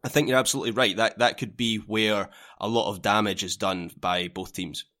I think you're absolutely right. That could be where a lot of damage is done by both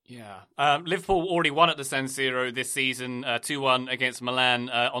teams. Yeah. Liverpool already won at the San Siro this season, 2-1 against Milan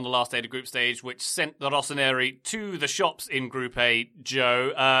on the last day of the group stage, which sent the Rossoneri to the shops in Group A.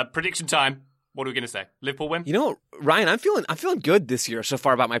 Joe, prediction time. What are we going to say? Liverpool win? Ryan, I'm feeling good this year so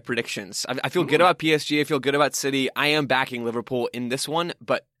far about my predictions. I feel good about PSG. I feel good about City. I am backing Liverpool in this one,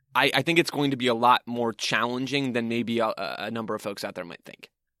 but I think it's going to be a lot more challenging than maybe a number of folks out there might think.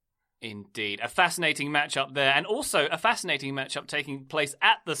 Indeed. A fascinating matchup there, and also a fascinating matchup taking place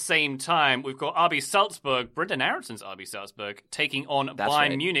at the same time. We've got RB Salzburg, Brendan Aaronson's RB Salzburg, taking on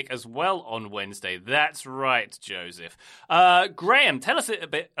Bayern Munich as well on Wednesday. That's right, Joseph. Graham, tell us a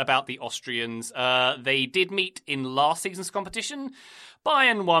bit about the Austrians. They did meet in last season's competition.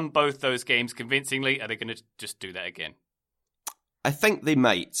 Bayern won both those games convincingly. Are they going to just do that again? I think they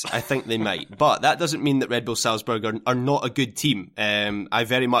might. But that doesn't mean that Red Bull Salzburg are not a good team. I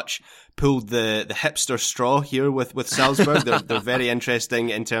very much pulled the hipster straw here with Salzburg. They're very interesting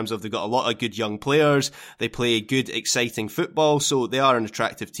in terms of they've got a lot of good young players. They play good, exciting football, so they are an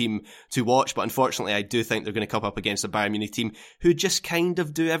attractive team to watch. But unfortunately, I do think they're going to come up against a Bayern Munich team who just kind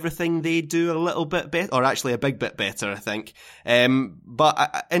of do everything they do a little bit better, or actually a big bit better, I think.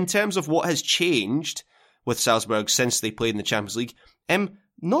 But in terms of what has changed with Salzburg since they played in the Champions League,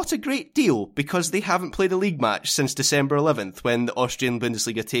 not a great deal, because they haven't played a league match since December 11th when the Austrian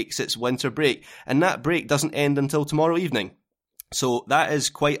Bundesliga takes its winter break, and that break doesn't end until tomorrow evening. So that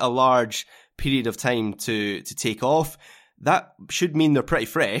is quite a large period of time to take off. That should mean they're pretty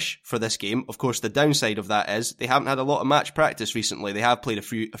fresh for this game. Of course, the downside of that is they haven't had a lot of match practice recently. They have played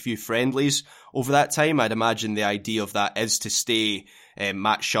a few friendlies over that time. I'd imagine the idea of that is to stay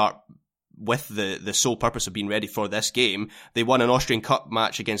match sharp with the sole purpose of being ready for this game. They won an Austrian Cup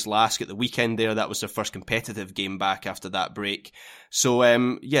match against Lask at the weekend there. That was their first competitive game back after that break. So,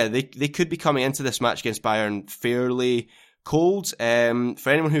 they could be coming into this match against Bayern fairly cold. For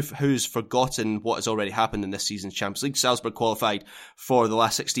anyone who's forgotten what has already happened in this season's Champions League, Salzburg qualified for the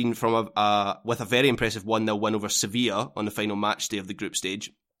last 16 from with a very impressive 1-0 win over Sevilla on the final match day of the group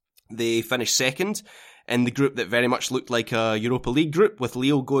stage. They finished second in the group that very much looked like a Europa League group, with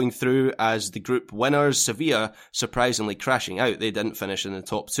Lille going through as the group winners, Sevilla surprisingly crashing out. They didn't finish in the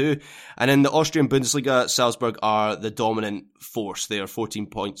top two. And in the Austrian Bundesliga, Salzburg are the dominant force. They are 14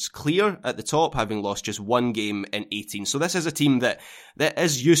 points clear at the top, having lost just one game in 18. So this is a team that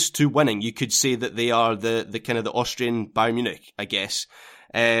is used to winning. You could say that they are the kind of the Austrian Bayern Munich, I guess.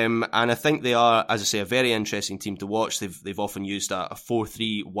 And I think they are, as I say, a very interesting team to watch. They've often used a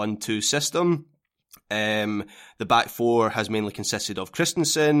 4-3-1-2 system. The back four has mainly consisted of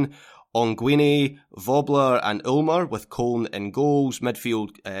Christensen, Onguene, Vobler and Ulmer, with Coln in goals.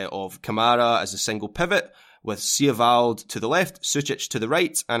 Midfield of Kamara as a single pivot, with Sievald to the left, Sucic to the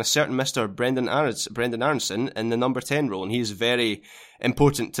right, and a certain Mr. Brendan Aronson in the number 10 role. And he is very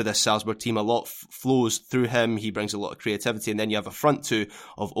important to this Salzburg team. A lot flows through him. He brings a lot of creativity. And then you have a front two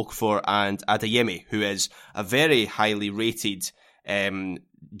of Okafor and Adeyemi, who is a very highly rated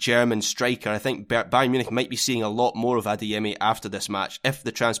German striker. I think Bayern Munich might be seeing a lot more of Adeyemi after this match. If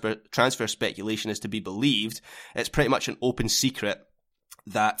the transfer speculation is to be believed, it's pretty much an open secret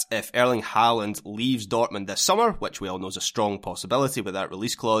that if Erling Haaland leaves Dortmund this summer, which we all know is a strong possibility with that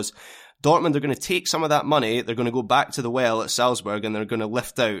release clause, Dortmund are going to take some of that money, they're going to go back to the well at Salzburg, and they're going to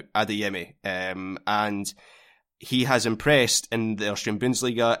lift out Adeyemi. And he has impressed in the Austrian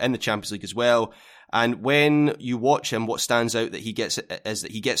Bundesliga, in the Champions League as well. And when you watch him, what stands out that he gets is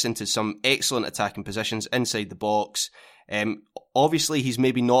that he gets into some excellent attacking positions inside the box. Obviously, he's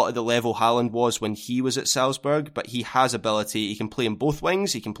maybe not at the level Haaland was when he was at Salzburg, but he has ability. He can play in both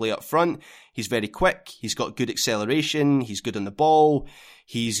wings. He can play up front. He's very quick. He's got good acceleration. He's good on the ball.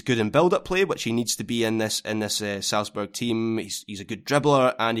 He's good in build-up play, which he needs to be in this Salzburg team. He's a good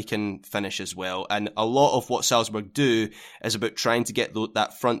dribbler, and he can finish as well. And a lot of what Salzburg do is about trying to get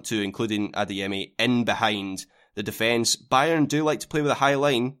that front two, including Adeyemi, in behind the defence. Bayern do like to play with a high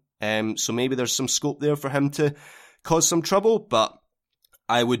line, so maybe there's some scope there for him to cause some trouble, but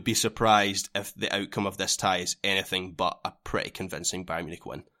I would be surprised if the outcome of this tie is anything but a pretty convincing Bayern Munich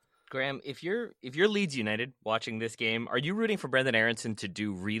win. Graham, if you're Leeds United watching this game, are you rooting for Brendan Aronson to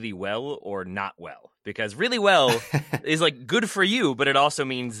do really well or not well? Because really well is like good for you, but it also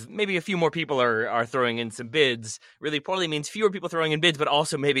means maybe a few more people are throwing in some bids. Really poorly means fewer people throwing in bids, but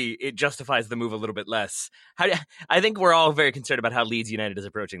also maybe it justifies the move a little bit less. I think we're all very concerned about how Leeds United is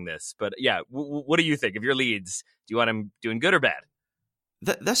approaching this. But yeah, what do you think? If you're Leeds, do you want him doing good or bad?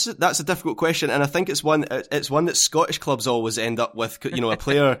 That's a difficult question, and I think it's one that Scottish clubs always end up with. You know, a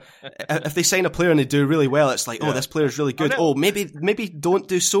player, if they sign a player and they do really well, it's like, this player's really good. Oh, maybe don't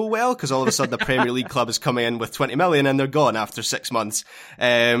do so well, because all of a sudden the Premier League club is coming in with 20 million and they're gone after 6 months.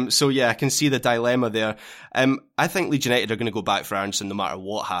 So yeah, I can see the dilemma there. I think Leeds United are going to go back for Aronson no matter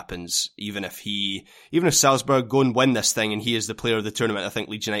what happens, even if Salzburg go and win this thing and he is the player of the tournament. I think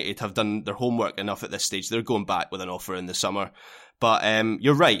Leeds United have done their homework enough at this stage. They're going back with an offer in the summer. But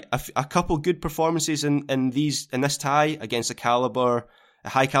you're right. A couple good performances in this tie against a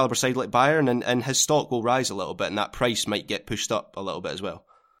high caliber side like Bayern, and his stock will rise a little bit, and that price might get pushed up a little bit as well.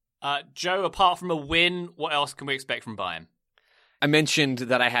 Joe, apart from a win, what else can we expect from Bayern? I mentioned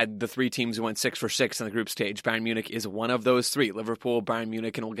that I had the three teams who went 6 for 6 in the group stage. Bayern Munich is one of those three. Liverpool, Bayern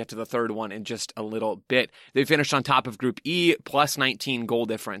Munich, and we'll get to the third one in just a little bit. They finished on top of Group E, plus 19 goal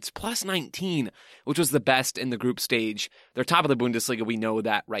difference. Plus 19, which was the best in the group stage. They're top of the Bundesliga. We know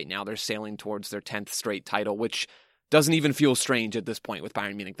that right now. They're sailing towards their 10th straight title, which doesn't even feel strange at this point with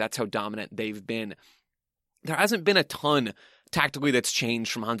Bayern Munich. That's how dominant they've been. There hasn't been a ton tactically that's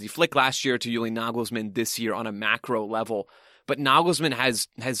changed from Hansi Flick last year to Julian Nagelsmann this year on a macro level. But Nagelsmann has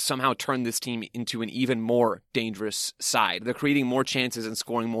somehow turned this team into an even more dangerous side. They're creating more chances and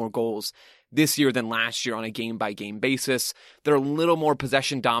scoring more goals this year than last year on a game-by-game basis. They're a little more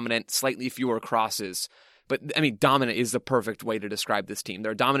possession dominant, slightly fewer crosses. But, I mean, dominant is the perfect way to describe this team.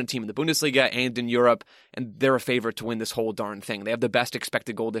 They're a dominant team in the Bundesliga and in Europe, and they're a favorite to win this whole darn thing. They have the best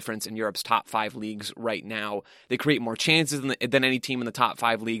expected goal difference in Europe's top 5 leagues right now. They create more chances than any team in the top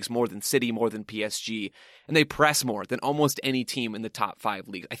 5 leagues, more than City, more than PSG. And they press more than almost any team in the top 5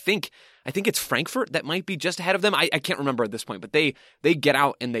 leagues. I think it's Frankfurt that might be just ahead of them. I can't remember at this point, but they get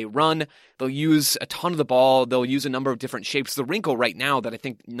out and they run. They'll use a ton of the ball. They'll use a number of different shapes. The wrinkle right now that I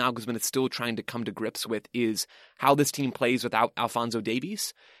think Nagelsmann is still trying to come to grips with is how this team plays without Alphonso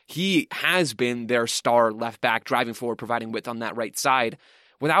Davies. He has been their star left back, driving forward, providing width on that right side.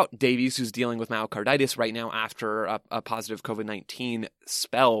 Without Davies, who's dealing with myocarditis right now after a positive COVID-19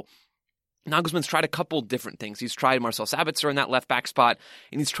 spell, Nagelsmann's tried a couple different things. He's tried Marcel Sabitzer in that left back spot,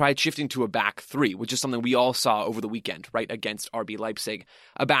 and he's tried shifting to a back three, which is something we all saw over the weekend, right, against RB Leipzig.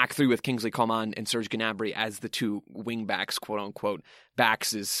 A back three with Kingsley Coman and Serge Gnabry as the two wing backs, quote unquote.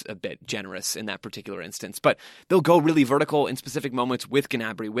 Backs is a bit generous in that particular instance, but they'll go really vertical in specific moments with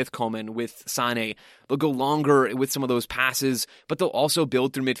Gnabry, with Coman, with Sané. They'll go longer with some of those passes, but they'll also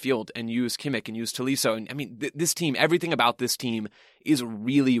build through midfield and use Kimmich and use Tolisso. And I mean, this team, everything about this team is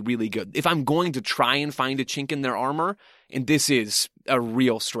really, really good. If I'm going to try and find a chink in their armor, and this is a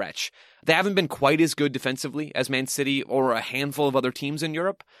real stretch, They haven't been quite as good defensively as Man City or a handful of other teams in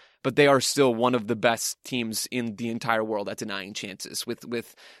Europe, but they are still one of the best teams in the entire world at denying chances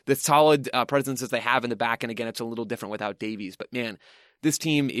with the solid presence as they have in the back. And again, it's a little different without Davies, but man, this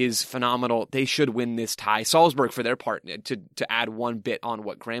team is phenomenal. They should win this tie. Salzburg, for their part, to add one bit on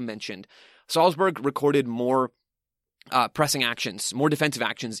what Graham mentioned, Salzburg recorded more pressing actions, more defensive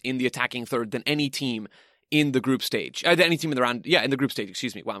actions in the attacking third than any team in the group stage. Any team in the round, in the group stage,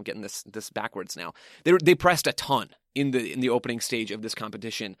 excuse me. Wow, I'm getting this backwards now. They pressed a ton in the opening stage of this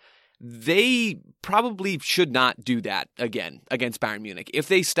competition. They probably should not do that again against Bayern Munich. If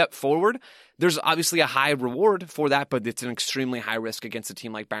they step forward, there's obviously a high reward for that, but it's an extremely high risk against a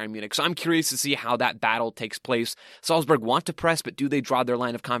team like Bayern Munich. So I'm curious to see how that battle takes place. Salzburg want to press, but do they draw their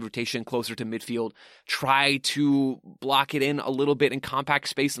line of confrontation closer to midfield, try to block it in a little bit in compact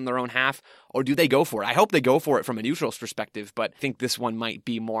space in their own half, or do they go for it? I hope they go for it from a neutral's perspective, but I think this one might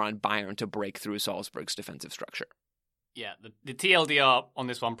be more on Bayern to break through Salzburg's defensive structure. Yeah, the TLDR on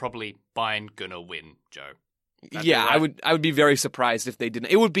this one, probably Bayern gonna win, Joe. Yeah, right? I would be very surprised if they didn't.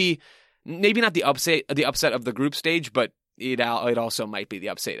 It would be maybe not the upset of the group stage, but it also might be the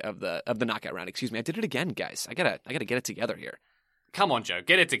upset of the knockout round. Excuse me, I did it again, guys. I gotta get it together here. Come on, Joe,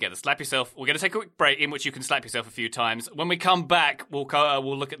 get it together. Slap yourself. We're going to take a quick break in which you can slap yourself a few times. When we come back, we'll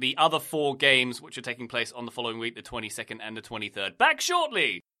look at the other 4 games which are taking place on the following week, the 22nd and the 23rd. Back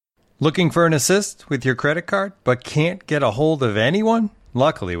shortly. Looking for an assist with your credit card, but can't get a hold of anyone?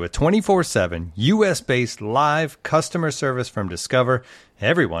 Luckily, with 24/7 US-based live customer service from Discover,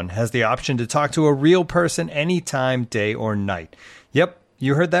 everyone has the option to talk to a real person anytime, day or night. Yep,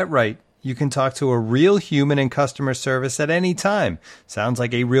 you heard that right. You can talk to a real human in customer service at any time. Sounds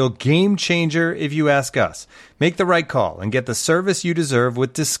like a real game changer if you ask us. Make the right call and get the service you deserve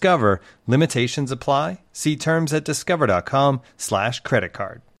with Discover. Limitations apply. See terms at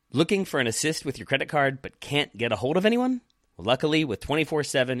discover.com/creditcard. Looking for an assist with your credit card but can't get a hold of anyone? Well, luckily, with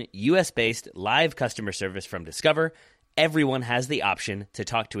 24/7 US-based live customer service from Discover, everyone has the option to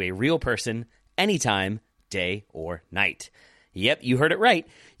talk to a real person anytime, day or night. Yep, you heard it right.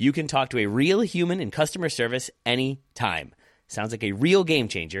 You can talk to a real human in customer service anytime. Sounds like a real game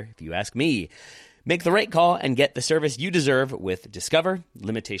changer, if you ask me. Make the right call and get the service you deserve with Discover.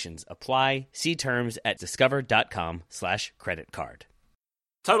 Limitations apply. See terms at discover.com/creditcard.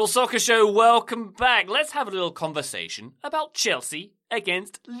 Total Soccer Show, welcome back. Let's have a little conversation about Chelsea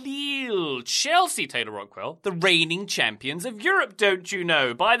against Lille. Chelsea, Taylor Rockwell, the reigning champions of Europe, don't you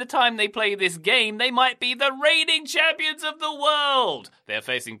know? By the time they play this game, they might be the reigning champions of the world. They're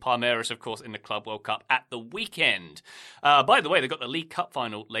facing Palmeiras, of course, in the Club World Cup at the weekend. By the way, they've got the League Cup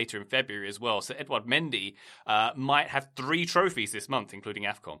final later in February as well, so Edouard Mendy might have 3 trophies this month, including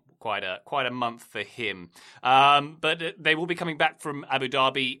AFCON. Quite a month for him. But they will be coming back from Abu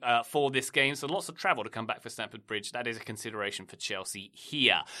Dhabi for this game, so lots of travel to come back for Stamford Bridge. That is a consideration for Chelsea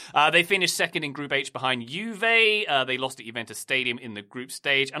here. They finished second in Group H behind Juve. They lost at Juventus Stadium in the group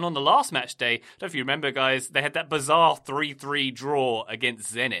stage. And on the last match day, I don't know if you remember, guys, they had that bizarre 3-3 draw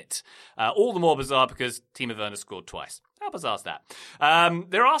against Zenit. All the more bizarre because Timo Werner scored twice. How bizarre is that?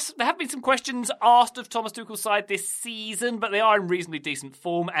 There have been some questions asked of Thomas Tuchel's side this season, but they are in reasonably decent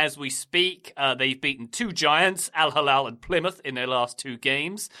form as we speak. They've beaten 2 giants, Al Hilal and Plymouth, in their last 2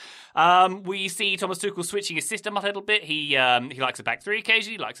 games. We see Thomas Tuchel switching his system a little bit. He likes a back 3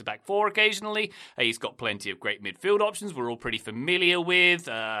 occasionally, he likes a back 4 occasionally. He's got plenty of great midfield options we're all pretty familiar with.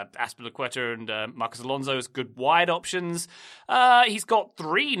 Azpilicueta and Marcos Alonso as good wide options. He's got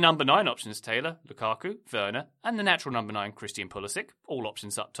 3 number 9 options, Taylor: Lukaku, Werner, and the natural number 9, Christian Pulisic. All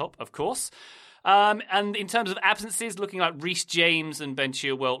options up top, of course. And in terms of absences, looking like Reece James and Ben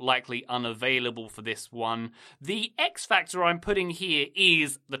Chilwell likely unavailable for this one. The X factor I'm putting here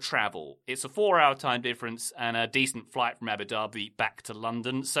is the travel. It's a 4-hour time difference and a decent flight from Abu Dhabi back to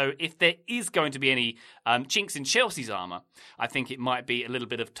London. So if there is going to be any chinks in Chelsea's armour, I think it might be a little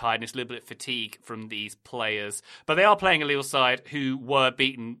bit of tiredness, a little bit of fatigue from these players. But they are playing a Lille side who were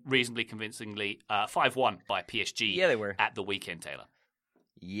beaten reasonably convincingly 5-1 by PSG Yeah, they were. at the weekend, Taylor.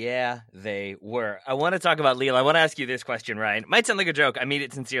 Yeah, they were. I want to talk about Lille. I want to ask you this question, Ryan. It might sound like a joke. I mean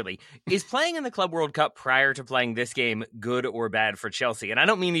it sincerely. Is playing in the Club World Cup prior to playing this game good or bad for Chelsea? And I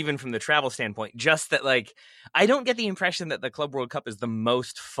don't mean even from the travel standpoint, just that, I don't get the impression that the Club World Cup is the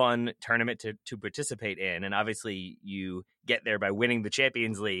most fun tournament to participate in. And obviously you get there by winning the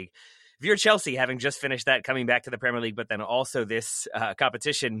Champions League. If you're Chelsea, having just finished that, coming back to the Premier League, but then also this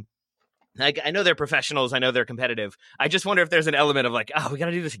competition, I know they're professionals. I know they're competitive. I just wonder if there's an element of we got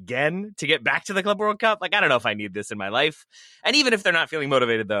to do this again to get back to the Club World Cup. I don't know if I need this in my life. And even if they're not feeling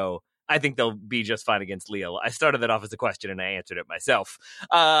motivated, though, I think they'll be just fine against Lille. I started that off as a question, and I answered it myself.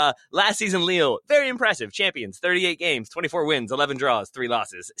 Last season, Lille, very impressive. Champions, 38 games, 24 wins, 11 draws, 3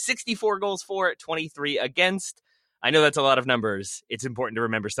 losses, 64 goals for, 23 against. I know that's a lot of numbers. It's important to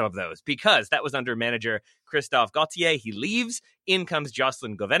remember some of those because that was under manager Christophe Gauthier. He leaves. In comes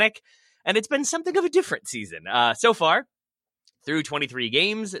Jocelyn Govenek. And it's been something of a different season. So far, through 23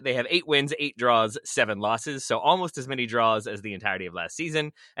 games, they have 8 wins, 8 draws, 7 losses. So almost as many draws as the entirety of last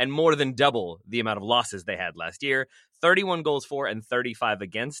season and more than double the amount of losses they had last year. 31 goals for and 35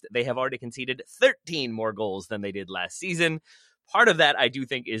 against. They have already conceded 13 more goals than they did last season. Part of that, I do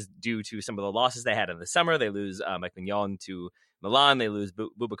think, is due to some of the losses they had in the summer. They lose Mike Mignon to Milan. They lose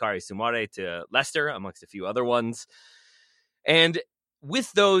Boubakary Soumaré to Leicester, amongst a few other ones. And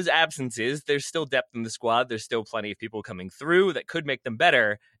with those absences, there's still depth in the squad. There's still plenty of people coming through that could make them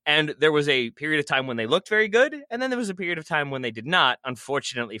better. And there was a period of time when they looked very good, and then there was a period of time when they did not.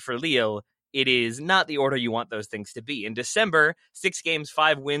 Unfortunately for Lille, it is not the order you want those things to be. In December, 6 games,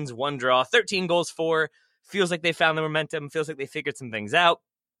 5 wins, 1 draw, 13 goals for. Feels like they found the momentum, feels like they figured some things out.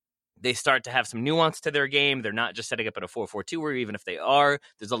 They start to have some nuance to their game. They're not just setting up at a 4-4-2, where even if they are,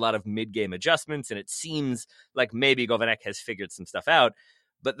 there's a lot of mid-game adjustments, and it seems like maybe Govenek has figured some stuff out.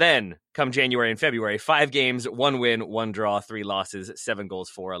 But then, come January and February, 5 games, 1 win, 1 draw, 3 losses, 7 goals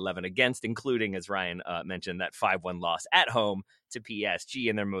for, 11 against, including, as Ryan mentioned, that 5-1 loss at home to PSG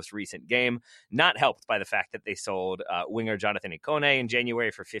in their most recent game. Not helped by the fact that they sold winger Jonathan Ikone in January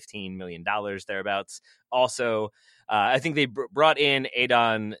for $15 million, thereabouts. Also, I think they brought in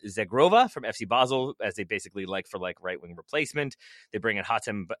Aidan Zegrova from FC Basel as a basically like-for-like right-wing replacement. They bring in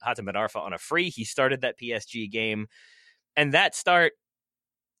Hatem Ben Arfa on a free. He started that PSG game. And that start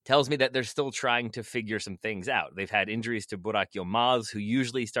tells me that they're still trying to figure some things out. They've had injuries to Burak Yilmaz, who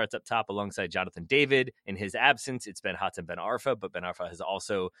usually starts up top alongside Jonathan David. In his absence, it's been Hatem Ben Arfa, but Ben Arfa has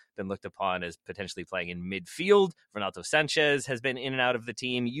also been looked upon as potentially playing in midfield. Renato Sanchez has been in and out of the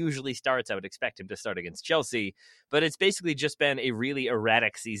team, usually starts. I would expect him to start against Chelsea, but it's basically just been a really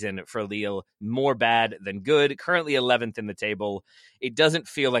erratic season for Lille, more bad than good, currently 11th in the table. It doesn't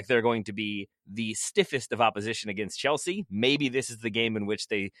feel like they're going to be the stiffest of opposition against Chelsea. Maybe this is the game in which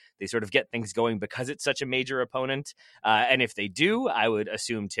they sort of get things going because it's such a major opponent. And if they do, I would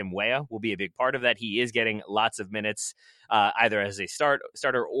assume Tim Weah will be a big part of that. He is getting lots of minutes, either as a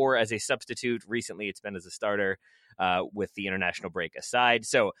starter or as a substitute. Recently, it's been as a starter with the international break aside.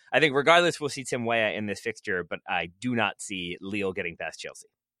 So I think regardless, we'll see Tim Weah in this fixture, but I do not see Lille getting past Chelsea.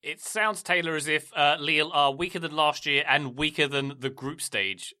 It sounds, Taylor, as if Lille are weaker than last year and weaker than the group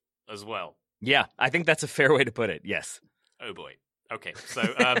stage as well. Yeah, I think that's a fair way to put it. Yes. Oh boy. Okay, so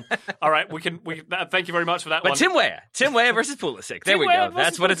all right, we can. Thank you very much for that. But one. Tim Weah versus Pulisic. There we go.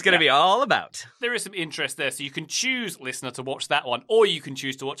 That's what it's going to be all about. There is some interest there, so you can choose, listener, to watch that one, or you can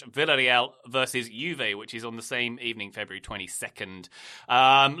choose to watch Villarreal versus Juve, which is on the same evening, February 22nd.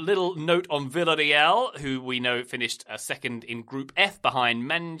 Little note on Villarreal, who we know finished second in Group F behind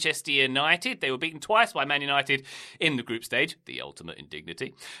Manchester United. They were beaten twice by Man United in the group stage, the ultimate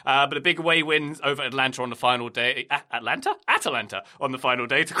indignity. But a big away win over Atalanta on the final day. Atalanta on the final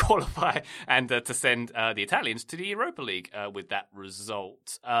day to qualify and to send the Italians to the Europa League with that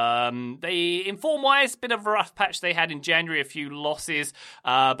result. They, in form-wise, bit of a rough patch they had in January, a few losses,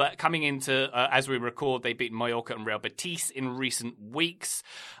 but coming into, as we record, they beat Mallorca and Real Betis in recent weeks.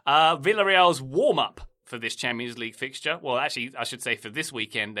 Villarreal's warm-up for this Champions League fixture. Well, actually, I should say for this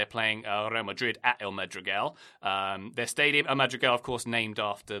weekend, they're playing Real Madrid at El Madrigal. Their stadium, El Madrigal, of course, named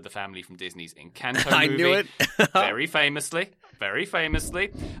after the family from Disney's Encanto movie. I knew it. Very famously.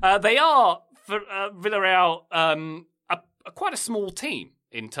 They are, for Villarreal, quite a small team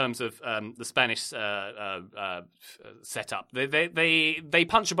in terms of the Spanish setup. They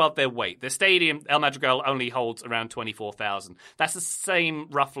punch above their weight. Their stadium, El Madrigal, only holds around 24,000. That's the same,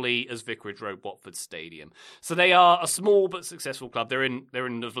 roughly, as Vicarage Road, Watford Stadium. So they are a small but successful club. They're in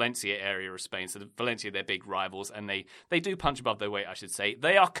the Valencia area of Spain. So Valencia, they're big rivals, and they do punch above their weight, I should say.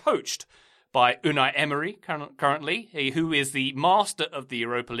 They are coached by Unai Emery currently, who is the master of the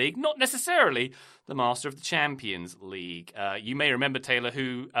Europa League, not necessarily the master of the Champions League. You may remember, Taylor,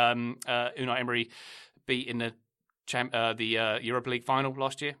 who Unai Emery beat in the Europa League final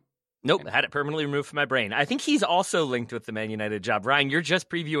last year. Nope, had it permanently removed from my brain. I think he's also linked with the Man United job. Ryan, you're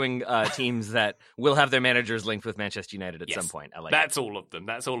just previewing teams that will have their managers linked with Manchester United at some point. I like That's all of them.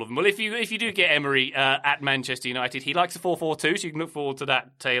 Well, if you do get Emery at Manchester United, he likes a 4-4-2, so you can look forward to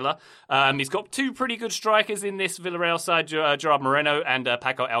that, Taylor. He's got 2 pretty good strikers in this Villarreal side, Gerard Moreno and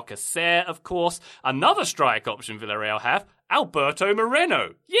Paco Alcacer, of course. Another strike option Villarreal have, Alberto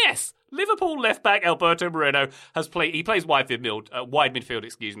Moreno. Yes, Liverpool left-back Alberto Moreno he plays wide midfield,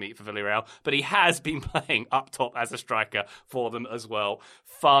 for Villarreal, but he has been playing up top as a striker for them as well.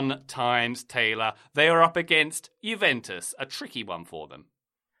 Fun times, Taylor. They are up against Juventus, a tricky one for them.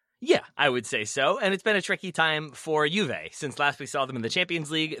 Yeah, I would say so. And it's been a tricky time for Juve. Since last we saw them in the Champions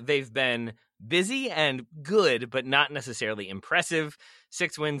League, they've been busy and good, but not necessarily impressive.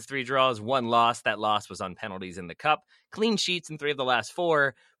 6 wins, 3 draws, 1 loss. That loss was on penalties in the Cup. Clean sheets in 3 of the last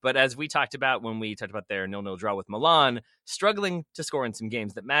 4. But as we talked about when we talked about their 0-0 draw with Milan, struggling to score in some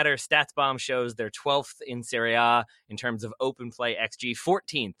games that matter. StatsBomb shows they're 12th in Serie A in terms of open play XG,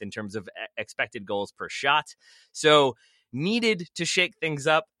 14th in terms of expected goals per shot. So needed to shake things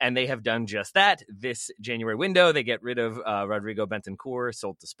up, and they have done just that. This January window, they get rid of Rodrigo Bentancur,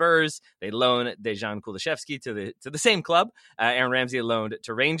 sold to Spurs. They loan Dejan Kulusevski to the same club. Aaron Ramsey loaned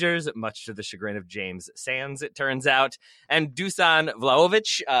to Rangers, much to the chagrin of James Sands, it turns out. And Dusan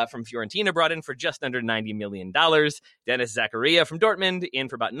Vlahovic from Fiorentina brought in for just under $90 million. Dennis Zakaria from Dortmund in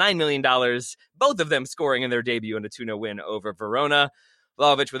for about $9 million. Both of them scoring in their debut in a 2-0 win over Verona.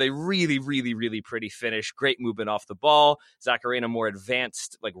 Vlahovic with a really, really, really pretty finish. Great movement off the ball. Zakaria in a more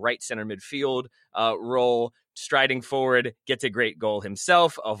advanced, right center midfield role, striding forward, gets a great goal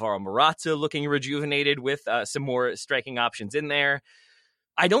himself. Alvaro Morata looking rejuvenated with some more striking options in there.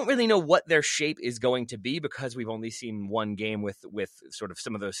 I don't really know what their shape is going to be because we've only seen one game with sort of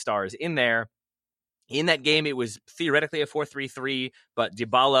some of those stars in there. In that game, it was theoretically a 4-3-3, but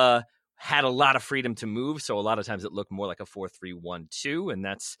Dybala had a lot of freedom to move, so a lot of times it looked more like a 4-3-1-2, and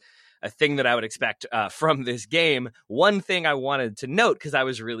that's a thing that I would expect from this game. One thing I wanted to note, because I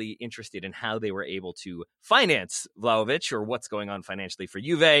was really interested in how they were able to finance Vlahovic, or what's going on financially for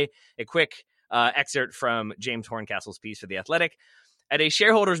Juve. A quick excerpt from James Horncastle's piece for The Athletic. At a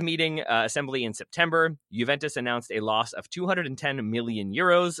shareholders meeting assembly in September, Juventus announced a loss of 210 million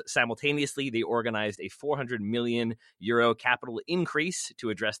euros. Simultaneously, they organized a 400 million euro capital increase to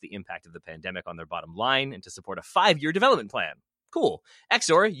address the impact of the pandemic on their bottom line and to support a 5-year development plan. Cool.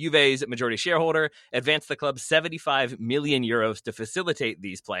 Exor, Juve's majority shareholder, advanced the club 75 million euros to facilitate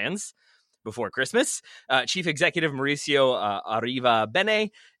these plans. Before Christmas, Chief Executive Mauricio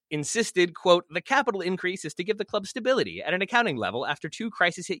Arrivabene insisted, quote, the capital increase is to give the club stability at an accounting level after 2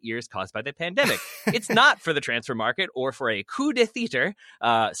 crisis-hit years caused by the pandemic. It's not for the transfer market or for a coup d'etat,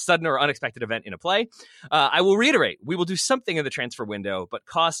 sudden or unexpected event in a play. I will reiterate, we will do something in the transfer window, but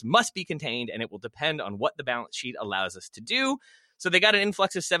costs must be contained, and it will depend on what the balance sheet allows us to do. So they got an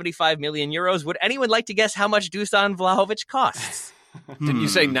influx of 75 million euros. Would anyone like to guess how much Dusan Vlahovic costs? Didn't you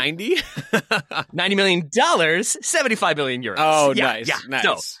say 90? $90 million, 75 million euros. Oh, yeah, nice. Yeah. Nice.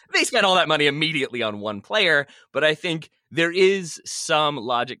 So they spent all that money immediately on one player, but I think there is some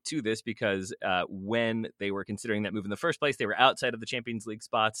logic to this because when they were considering that move in the first place, they were outside of the Champions League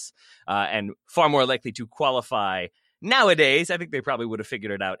spots and far more likely to qualify. Nowadays, I think they probably would have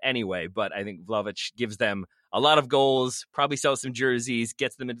figured it out anyway, but I think Vlahovic gives them a lot of goals, probably sells some jerseys,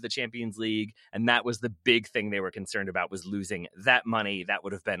 gets them into the Champions League, and that was the big thing they were concerned about, was losing that money. That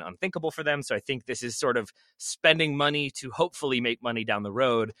would have been unthinkable for them, so I think this is sort of spending money to hopefully make money down the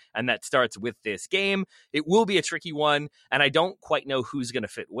road, and that starts with this game. It will be a tricky one, and I don't quite know who's going to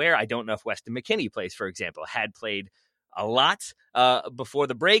fit where. I don't know if Weston McKennie plays, for example, had played a lot before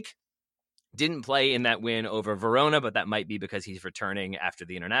the break. Didn't play in that win over Verona, but that might be because he's returning after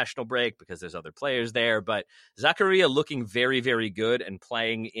the international break because there's other players there. But Zakaria looking very, very good and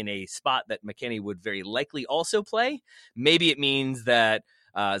playing in a spot that McKennie would very likely also play. Maybe it means that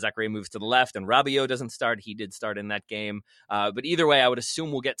Zakaria moves to the left and Rabiot doesn't start. He did start in that game. But either way, I would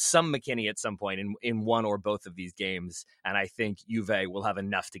assume we'll get some McKennie at some point in one or both of these games. And I think Juve will have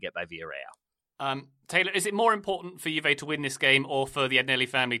enough to get by Villarreal. Taylor, is it more important for Juve to win this game or for the Agnelli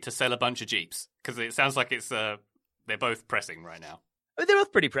family to sell a bunch of Jeeps? Because it sounds like they're both pressing right now. They're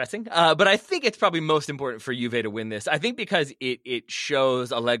both pretty pressing, but I think it's probably most important for Juve to win this. I think because it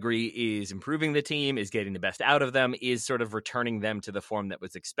shows Allegri is improving the team, is getting the best out of them, is sort of returning them to the form that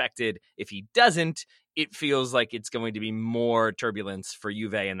was expected. If he doesn't, it feels like it's going to be more turbulence for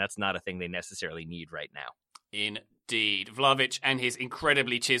Juve, and that's not a thing they necessarily need right now. Indeed. Vlahovic and his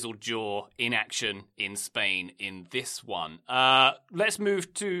incredibly chiseled jaw in action in Spain in this one. Let's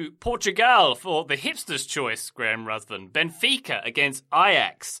move to Portugal for the hipster's choice, Graham Ruthven. Benfica against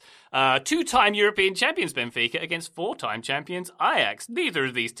Ajax. 2-time European champions Benfica against 4-time champions Ajax. Neither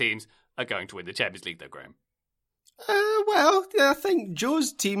of these teams are going to win the Champions League, though, Graham. Well, I think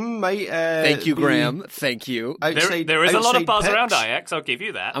Joe's team might. Thank you, Graham. Thank you. There is a lot of buzz around Ajax, I'll give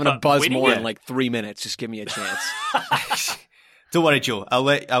you that. I'm going to buzz more in like 3 minutes. Just give me a chance. Don't worry, Joe.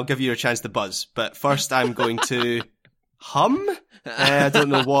 I'll give you a chance to buzz. But first, I'm going to hum. I don't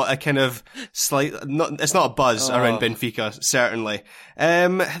know what a kind of slight. It's not a buzz around Benfica, certainly.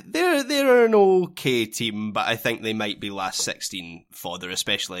 They're an okay team, but I think they might be last 16 fodder,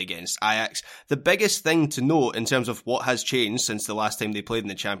 especially against Ajax. The biggest thing to note in terms of what has changed since the last time they played in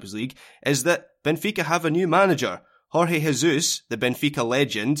the Champions League is that Benfica have a new manager. Jorge Jesus, the Benfica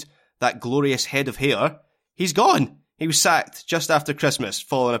legend, that glorious head of hair, he's gone. He was sacked just after Christmas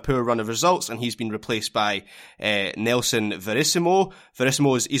following a poor run of results, and he's been replaced by Nelson Verissimo.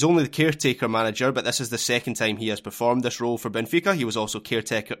 Verissimo he's only the caretaker manager, but this is the second time he has performed this role for Benfica. He was also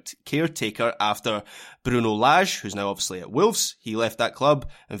caretaker after Bruno Lage, who's now obviously at Wolves. He left that club,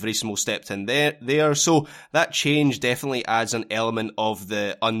 and Verissimo stepped in there. So that change definitely adds an element of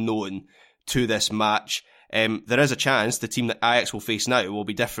the unknown to this match. There is a chance the team that Ajax will face now will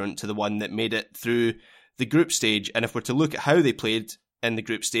be different to the one that made it through the group stage, and if we're to look at how they played in the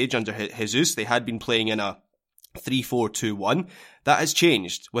group stage under Jesus, they had been playing in a 3-4-2-1. That has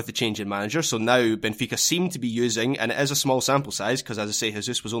changed with the change in manager, so now Benfica seem to be using, and it is a small sample size, because as I say,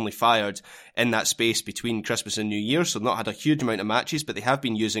 Jesus was only fired in that space between Christmas and New Year, so not had a huge amount of matches, but they have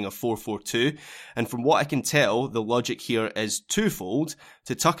been using a 4-4-2, and from what I can tell, the logic here is twofold: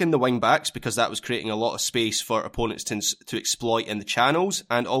 to tuck in the wing backs, because that was creating a lot of space for opponents to exploit in the channels,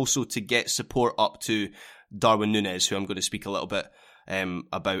 and also to get support up to Darwin Núñez, who I'm going to speak a little bit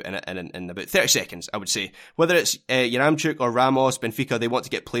about in about 30 seconds, I would say. Whether it's Yaremchuk or Ramos, Benfica, they want to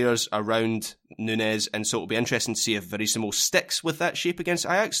get players around Núñez, and so it'll be interesting to see if Verissimo sticks with that shape against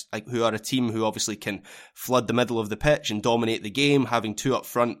Ajax, who are a team who obviously can flood the middle of the pitch and dominate the game. Having two up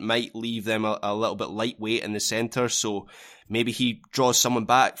front might leave them a little bit lightweight in the centre, so maybe he draws someone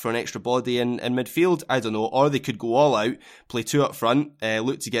back for an extra body in midfield. I don't know. Or they could go all out, play two up front,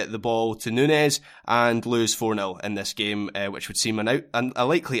 look to get the ball to Núñez, and lose 4-0 in this game, which would seem a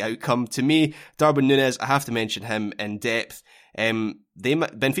likely outcome to me. Darwin Núñez, I have to mention him in depth.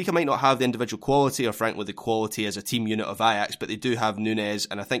 Benfica might not have the individual quality, or frankly the quality as a team unit of Ajax, but they do have Núñez,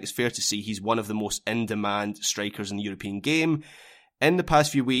 and I think it's fair to say he's one of the most in-demand strikers in the European game. In the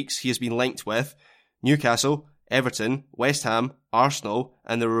past few weeks, he has been linked with Newcastle, Everton, West Ham, Arsenal,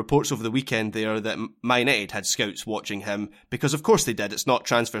 and there were reports over the weekend there that Man United had scouts watching him, because of course they did. It's not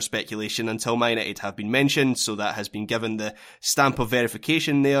transfer speculation until Man United have been mentioned, so that has been given the stamp of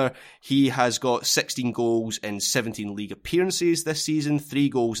verification there. He has got 16 goals in 17 league appearances this season, 3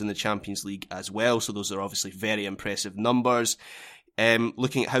 goals in the Champions League as well, so those are obviously very impressive numbers.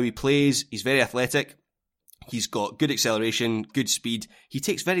 Looking at how he plays, he's very athletic. He's got good acceleration, good speed. He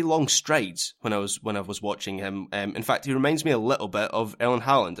takes very long strides when I was watching him. In fact, he reminds me a little bit of Erling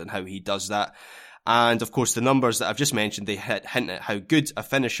Haaland and how he does that. And of course, the numbers that I've just mentioned, they hint at how good a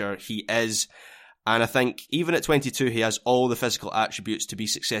finisher he is. And I think even at 22, he has all the physical attributes to be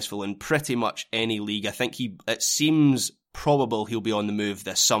successful in pretty much any league. I think it seems probable he'll be on the move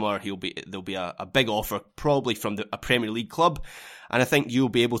this summer. There'll be a big offer, probably from a Premier League club. And I think you'll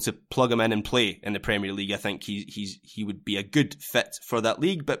be able to plug him in and play in the Premier League. I think he would be a good fit for that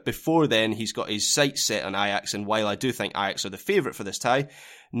league. But before then, he's got his sights set on Ajax. And while I do think Ajax are the favourite for this tie,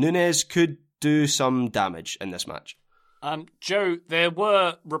 Núñez could do some damage in this match. Joe, there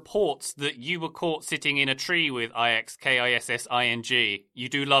were reports that you were caught sitting in a tree with Ajax, Kissing. You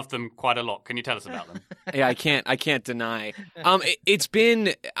do love them quite a lot. Can you tell us about them? Yeah, I can't deny. It's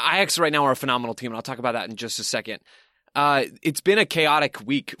been, Ajax right now are a phenomenal team, and I'll talk about that in just a second. It's been a chaotic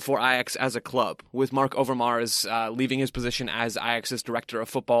week for Ajax as a club, with Mark Overmars leaving his position as Ajax's Director of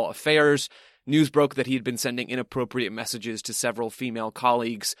Football Affairs. News broke that he had been sending inappropriate messages to several female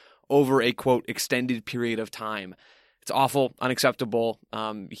colleagues over a, quote, extended period of time. It's awful, unacceptable.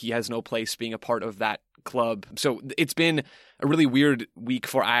 He has no place being a part of that club. So it's been a really weird week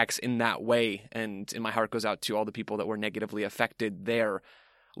for Ajax in that way, and my heart goes out to all the people that were negatively affected there.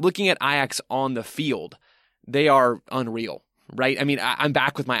 Looking at Ajax on the field, they are unreal, right? I mean, I'm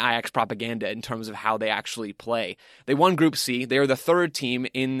back with my Ajax propaganda in terms of how they actually play. They won Group C. They are the third team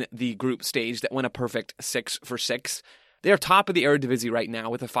in the group stage that went a perfect 6-for-6. They are top of the Eredivisie right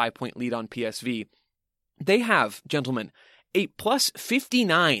now with a 5-point lead on PSV. They have, gentlemen, a plus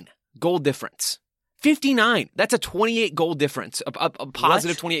 59 goal difference. 59. That's a 28 goal difference, a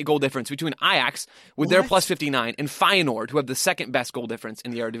positive 28 goal difference between Ajax with their plus 59 and Feyenoord, who have the second best goal difference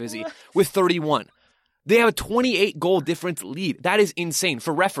in the Eredivisie, with 31. They have a 28 goal difference lead. That is insane.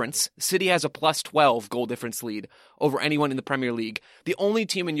 For reference, City has a plus 12 goal difference lead over anyone in the Premier League. The only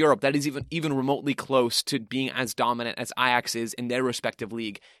team in Europe that is even remotely close to being as dominant as Ajax is in their respective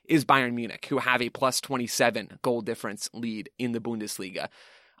league is Bayern Munich, who have a plus 27 goal difference lead in the Bundesliga.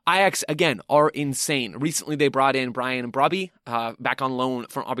 Ajax, again, are insane. Recently, they brought in Brian Brobby back on loan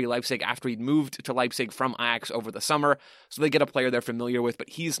from RB Leipzig after he'd moved to Leipzig from Ajax over the summer. So they get a player they're familiar with, but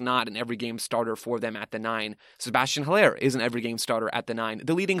he's not an every-game starter for them at the 9. Sebastian Haller is an every-game starter at the 9.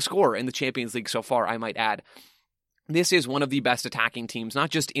 The leading scorer in the Champions League so far, I might add. This is one of the best attacking teams, not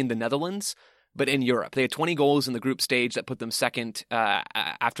just in the Netherlands, but in Europe. They had 20 goals in the group stage that put them second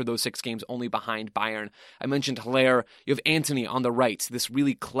after those 6 games, only behind Bayern. I mentioned Haller. You have Antony on the right, this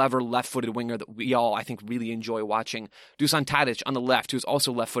really clever left-footed winger that we all, I think, really enjoy watching. Dusan Tadic on the left, who's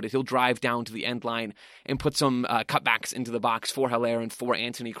also left-footed. He'll drive down to the end line and put some cutbacks into the box for Haller and for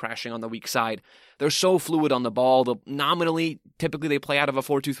Antony crashing on the weak side. They're so fluid on the ball. Nominally, typically they play out of a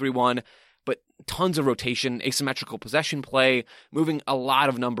 4-2-3-1, but tons of rotation, asymmetrical possession play, moving a lot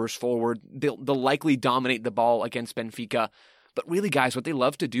of numbers forward. They'll likely dominate the ball against Benfica. But really, guys, what they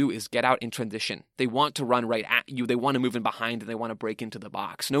love to do is get out in transition. They want to run right at you. They want to move in behind, and they want to break into the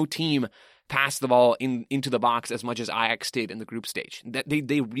box. No team passed the ball into the box as much as Ajax did in the group stage.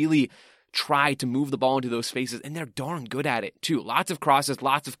 They really try to move the ball into those spaces, and they're darn good at it, too. Lots of crosses,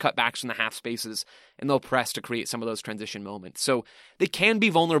 lots of cutbacks from the half spaces, and they'll press to create some of those transition moments. So they can be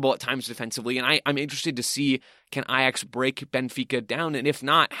vulnerable at times defensively, and I'm interested to see, can Ajax break Benfica down? And if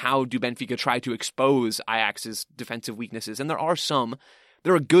not, how do Benfica try to expose Ajax's defensive weaknesses? And there are some.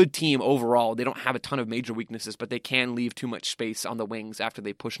 They're a good team overall. They don't have a ton of major weaknesses, but they can leave too much space on the wings after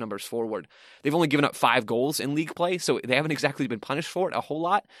they push numbers forward. They've only given up 5 goals in league play, so they haven't exactly been punished for it a whole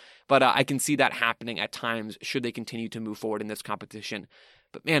lot. But I can see that happening at times should they continue to move forward in this competition.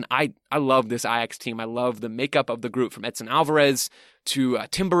 But man, I love this Ajax team. I love the makeup of the group, from Edson Alvarez to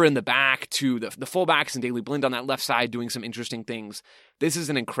Timber in the back to the fullbacks and Daley Blind on that left side doing some interesting things. This is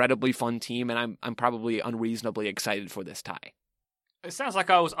an incredibly fun team, and I'm probably unreasonably excited for this tie. It sounds like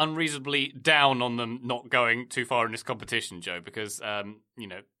I was unreasonably down on them not going too far in this competition, Joe, because,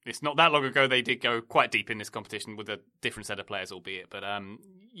 it's not that long ago they did go quite deep in this competition with a different set of players, albeit. But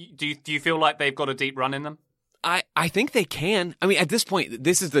do you feel like they've got a deep run in them? I think they can. I mean, at this point,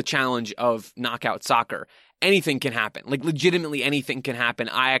 this is the challenge of knockout soccer. Anything can happen. Like, legitimately anything can happen.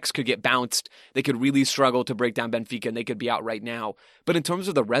 Ajax could get bounced. They could really struggle to break down Benfica, and they could be out right now. But in terms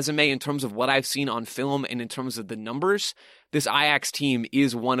of the resume, in terms of what I've seen on film, and in terms of the numbers, this Ajax team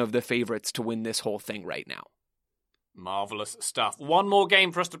is one of the favorites to win this whole thing right now. Marvellous stuff. One more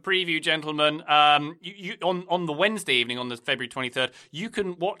game for us to preview, gentlemen. On the Wednesday evening, on the February 23rd, you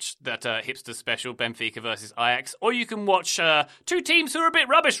can watch that hipster special, Benfica versus Ajax, or you can watch 2 teams who are a bit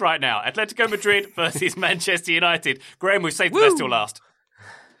rubbish right now, Atletico Madrid versus Manchester United. Graham, we've saved the best till last.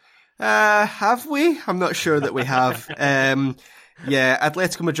 Have we? I'm not sure that we have.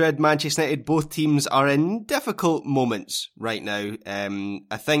 Atletico Madrid, Manchester United, both teams are in difficult moments right now.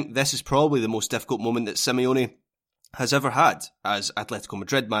 I think this is probably the most difficult moment that Simeone has ever had as Atletico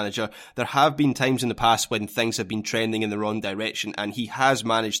Madrid manager. There have been times in the past when things have been trending in the wrong direction, and he has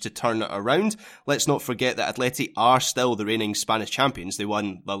managed to turn it around. Let's not forget that Atleti are still the reigning Spanish champions. They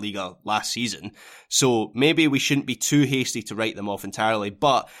won La Liga last season. So maybe we shouldn't be too hasty to write them off entirely,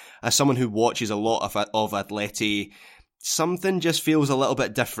 but as someone who watches a lot of Atleti, something just feels a little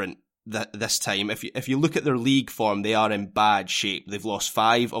bit different this time. If you look at their league form, they are in bad shape. They've lost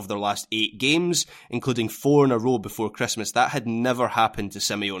 5 of their last 8 games, including 4 in a row before Christmas. That had never happened to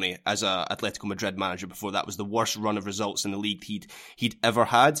Simeone as a Atletico Madrid manager before. That was the worst run of results in the league he'd ever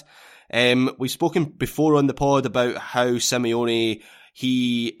had. We've spoken before on the pod about how Simeone,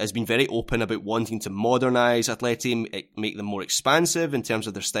 he has been very open about wanting to modernise Atleti, make them more expansive in terms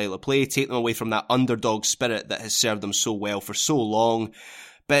of their style of play, take them away from that underdog spirit that has served them so well for so long.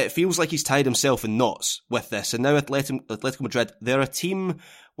 But it feels like he's tied himself in knots with this. And now Atletico Madrid, they're a team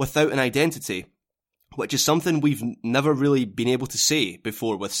without an identity, which is something we've never really been able to say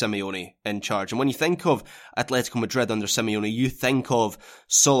before with Simeone in charge. And when you think of Atletico Madrid under Simeone, you think of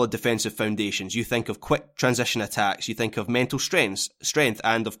solid defensive foundations, you think of quick transition attacks, you think of mental strength,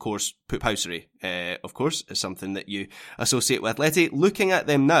 and of course, poophousery, of course, is something that you associate with Atleti. Looking at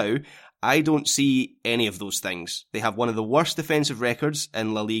them now, I don't see any of those things. They have one of the worst defensive records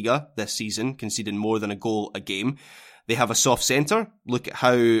in La Liga this season, conceding more than a goal a game. They have a soft centre. Look at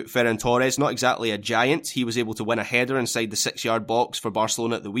how Ferran Torres, not exactly a giant, he was able to win a header inside the 6-yard box for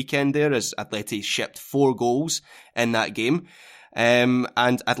Barcelona at the weekend there, as Atleti shipped 4 goals in that game. And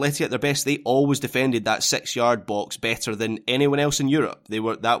Atleti at their best, they always defended that 6-yard box better than anyone else in Europe.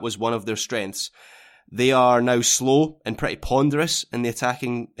 That was one of their strengths. They are now slow and pretty ponderous in the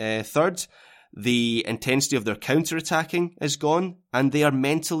attacking third. The intensity of their counter-attacking is gone, and they are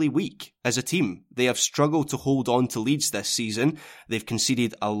mentally weak as a team. They have struggled to hold on to leads this season. They've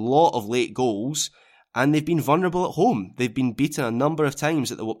conceded a lot of late goals, and they've been vulnerable at home. They've been beaten a number of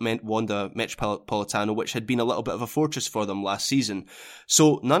times at the Wanda Metropolitano, which had been a little bit of a fortress for them last season.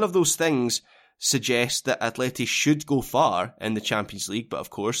 So none of those things suggest that Atleti should go far in the Champions League, but of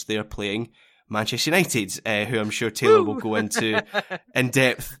course they're playing Manchester United, who I'm sure Taylor will go into in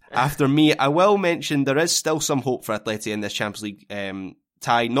depth after me. I will mention there is still some hope for Atleti in this Champions League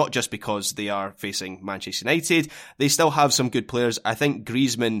tie, not just because they are facing Manchester United. They still have some good players. I think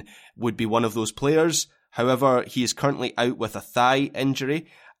Griezmann would be one of those players. However, he is currently out with a thigh injury.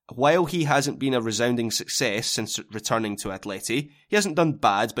 While he hasn't been a resounding success since returning to Atleti, he hasn't done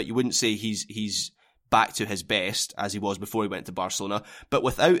bad, but you wouldn't say he's back to his best as he was before he went to Barcelona. But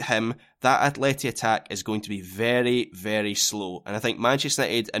without him, that Atleti attack is going to be very, very slow. And I think Manchester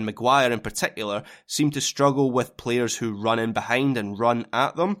United and Maguire in particular seem to struggle with players who run in behind and run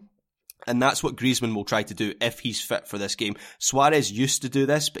at them. And that's what Griezmann will try to do if he's fit for this game. Suarez used to do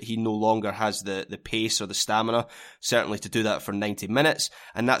this, but he no longer has the pace or the stamina, certainly to do that for 90 minutes.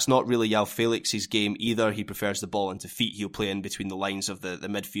 And that's not really João Felix's game either. He prefers the ball into feet. He'll play in between the lines of the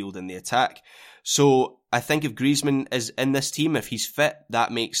midfield and the attack. So I think if Griezmann is in this team, if he's fit,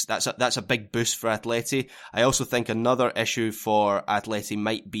 that's a big boost for Atleti. I also think another issue for Atleti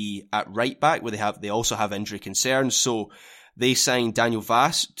might be at right back, where they also have injury concerns. So they signed Daniel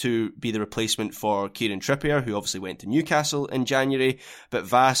Vaz to be the replacement for Kieran Trippier, who obviously went to Newcastle in January. But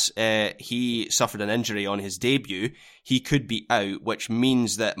Vaz, he suffered an injury on his debut. He could be out, which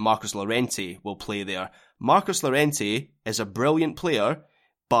means that Marcos Llorente will play there. Marcos Llorente is a brilliant player,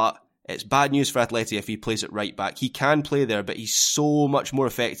 but it's bad news for Atleti if he plays at right back. He can play there, but he's so much more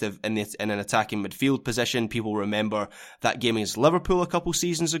effective in an attacking midfield position. People remember that game against Liverpool a couple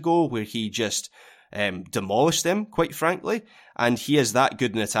seasons ago where he just demolished them, quite frankly, and he is that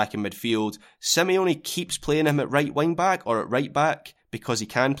good in attacking midfield. Simeone keeps playing him at right wing back or at right back because he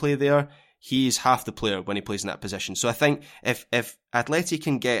can play there. He's half the player when he plays in that position. So I think if Atleti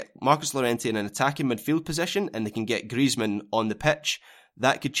can get Marcos Llorente in an attacking midfield position and they can get Griezmann on the pitch,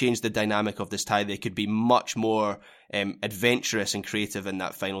 that could change the dynamic of this tie. They could be much more adventurous and creative in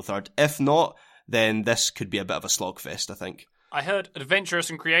that final third. If not, then this could be a bit of a slogfest, I think. I heard adventurous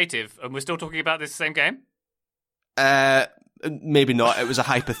and creative, and we're still talking about this same game? Maybe not. It was a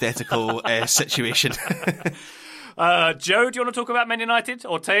hypothetical situation. Joe, do you want to talk about Man United?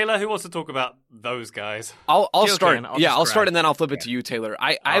 Or Taylor, who wants to talk about those guys? I'll start. I'll start and then I'll flip it to you, Taylor.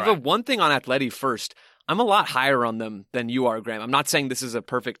 I have one thing on Atleti first. I'm a lot higher on them than you are, Graham. I'm not saying this is a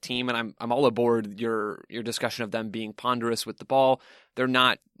perfect team, and I'm all aboard your discussion of them being ponderous with the ball. They're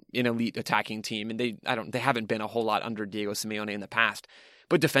not an elite attacking team, and they haven't been a whole lot under Diego Simeone in the past.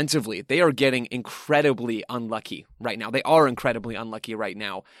 But defensively, they are getting incredibly unlucky right now. They are incredibly unlucky right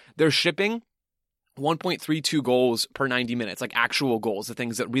now. They're shipping 1.32 goals per 90 minutes, like actual goals, the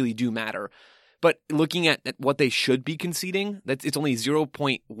things that really do matter. But looking at what they should be conceding, it's only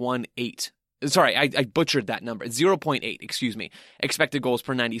 0.18. Sorry, I butchered that number. 0.8, excuse me, expected goals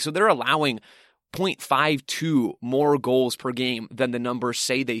per 90. So they're allowing 0.52 more goals per game than the numbers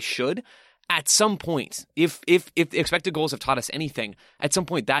say they should. At some point, if expected goals have taught us anything, at some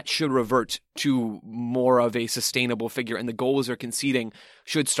point that should revert to more of a sustainable figure, and the goals they're conceding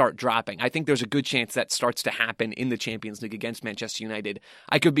should start dropping. I think there's a good chance that starts to happen in the Champions League against Manchester United.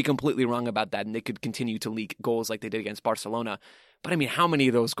 I could be completely wrong about that, and they could continue to leak goals like they did against Barcelona. But I mean, how many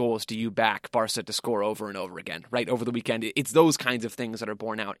of those goals do you back Barca to score over and over again, right, over the weekend? It's those kinds of things that are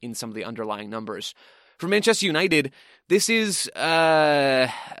borne out in some of the underlying numbers. For Manchester United, this is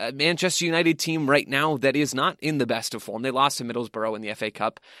a Manchester United team right now that is not in the best of form. They lost to Middlesbrough in the FA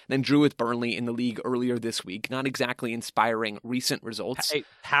Cup, then drew with Burnley in the league earlier this week. Not exactly inspiring recent results.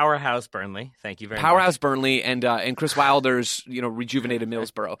 Powerhouse Burnley, thank you very much. Powerhouse Burnley and Chris Wilder's rejuvenated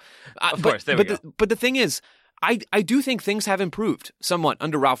Middlesbrough. Of course, there we go. But the thing is, I do think things have improved somewhat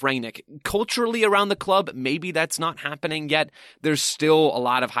under Ralf Rangnick. Culturally around the club, maybe that's not happening yet. There's still a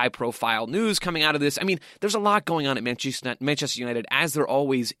lot of high-profile news coming out of this. I mean, there's a lot going on at Manchester United, as there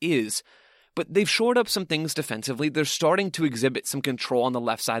always is. But they've shored up some things defensively. They're starting to exhibit some control on the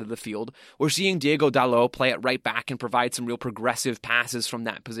left side of the field. We're seeing Diego Dalot play at right back and provide some real progressive passes from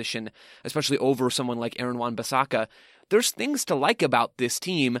that position, especially over someone like Aaron Wan-Bissaka. There's things to like about this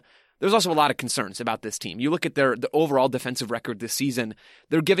team. There's also a lot of concerns about this team. You look at the overall defensive record this season,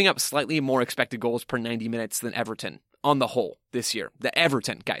 they're giving up slightly more expected goals per 90 minutes than Everton on the whole this year. The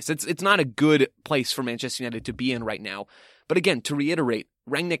Everton, guys, it's not a good place for Manchester United to be in right now. But again, to reiterate,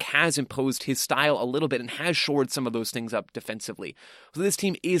 Rangnick has imposed his style a little bit and has shored some of those things up defensively. So this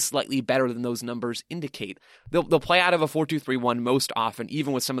team is slightly better than those numbers indicate. They'll play out of a 4-2-3-1 most often,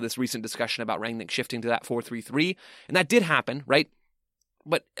 even with some of this recent discussion about Rangnick shifting to that 4-3-3. And that did happen, right?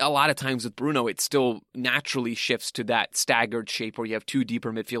 But a lot of times with Bruno, it still naturally shifts to that staggered shape where you have two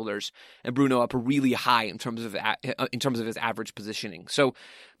deeper midfielders and Bruno up really high in terms of his average positioning. So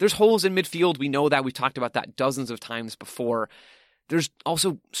there's holes in midfield. We know that. We've talked about that dozens of times before. There's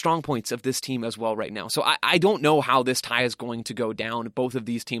also strong points of this team as well right now. So I don't know how this tie is going to go down. Both of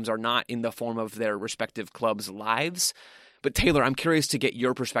these teams are not in the form of their respective clubs' lives. But Taylor, I'm curious to get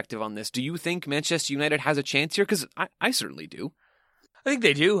your perspective on this. Do you think Manchester United has a chance here? Because I certainly do. I think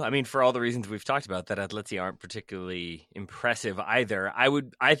they do. I mean, for all the reasons we've talked about, that Atleti aren't particularly impressive either.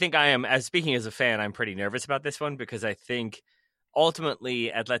 I think I am, speaking as a fan, I'm pretty nervous about this one because I think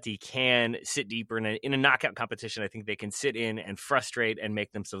ultimately Atleti can sit deeper in a knockout competition. I think they can sit in and frustrate and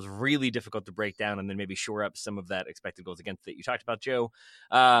make themselves really difficult to break down and then maybe shore up some of that expected goals against that you talked about, Joe,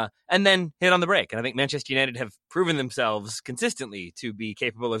 and then hit on the break. And I think Manchester United have proven themselves consistently to be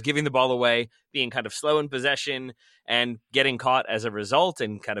capable of giving the ball away, being kind of slow in possession and getting caught as a result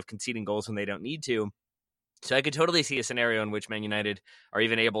and kind of conceding goals when they don't need to. So I could totally see a scenario in which Man United are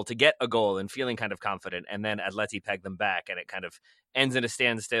even able to get a goal and feeling kind of confident, and then Atleti peg them back, and it kind of ends in a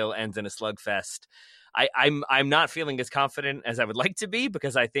standstill, ends in a slugfest. I'm not feeling as confident as I would like to be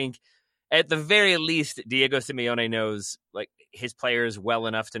because I think at the very least Diego Simeone knows like his players well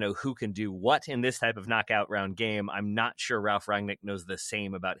enough to know who can do what in this type of knockout round game. I'm not sure Ralf Rangnick knows the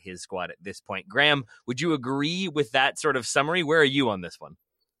same about his squad at this point. Graham, would you agree with that sort of summary? Where are you on this one?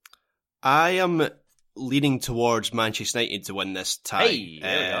 I am leaning towards Manchester United to win this tie. Hey,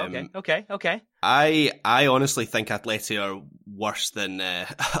 there we go. Okay. I honestly think Atleti are worse than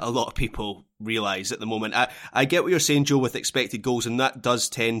a lot of people realise at the moment. I get what you're saying, Joe, with expected goals, and that does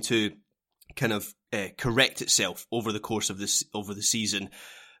tend to kind of correct itself over the course of the season.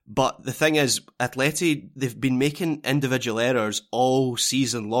 But the thing is, Atleti, they've been making individual errors all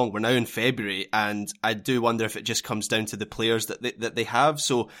season long. We're now in February, and I do wonder if it just comes down to the players that they have.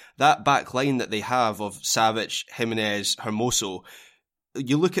 So that back line that they have of Savic, Jimenez, Hermoso,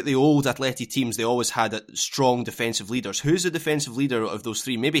 you look at the old Atleti teams, they always had strong defensive leaders. Who's the defensive leader of those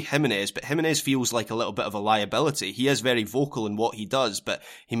three? Maybe Jimenez, but Jimenez feels like a little bit of a liability. He is very vocal in what he does, but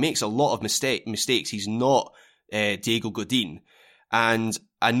he makes a lot of mistakes. He's not Diego Godin. And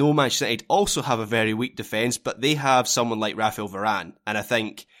I know Manchester United also have a very weak defence, but they have someone like Raphael Varane. And I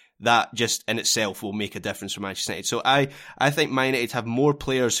think that just in itself will make a difference for Manchester United. So I think Man United have more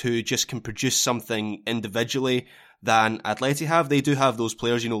players who just can produce something individually than Atleti have. They do have those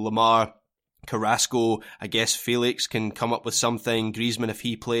players, Lamar, Carrasco, I guess Felix can come up with something, Griezmann if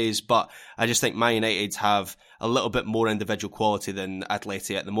he plays, but I just think Man United have a little bit more individual quality than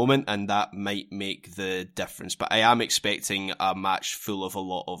Atleti at the moment, and that might make the difference. But I am expecting a match full of a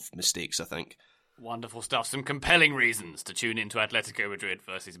lot of mistakes, I think. Wonderful stuff. Some compelling reasons to tune into Atletico Madrid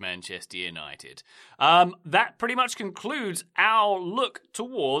versus Manchester United. That pretty much concludes our look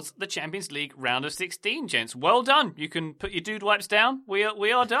towards the Champions League round of 16, gents. Well done. You can put your dude wipes down. We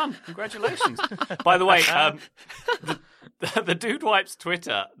are done. Congratulations. By the way, the Dude Wipes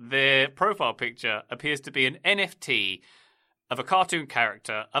Twitter, their profile picture appears to be an NFT of a cartoon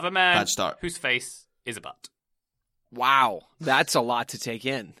character of a man whose face is a butt. Wow. That's a lot to take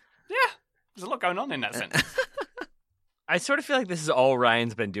in. Yeah. There's a lot going on in that sentence. I sort of feel like this is all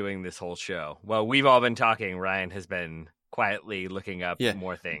Ryan's been doing this whole show. Well, we've all been talking. Ryan has been quietly looking up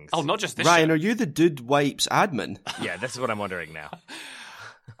more things. Oh, not just this Ryan, show. Are you the Dude Wipes admin? Yeah, this is what I'm wondering now.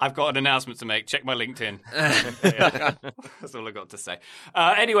 I've got an announcement to make. Check my LinkedIn. That's all I've got to say.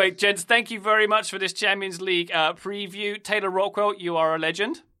 Anyway, gents, thank you very much for this Champions League preview. Taylor Rockwell, you are a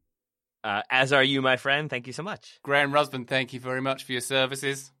legend. As are you, my friend. Thank you so much. Graham Rusband, thank you very much for your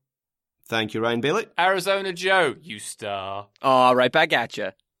services. Thank you, Ryan Bailey. Arizona Joe, you star. Oh, right back at you.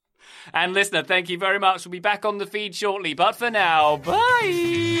 And listener, thank you very much. We'll be back on the feed shortly. But for now,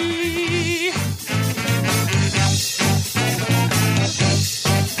 bye.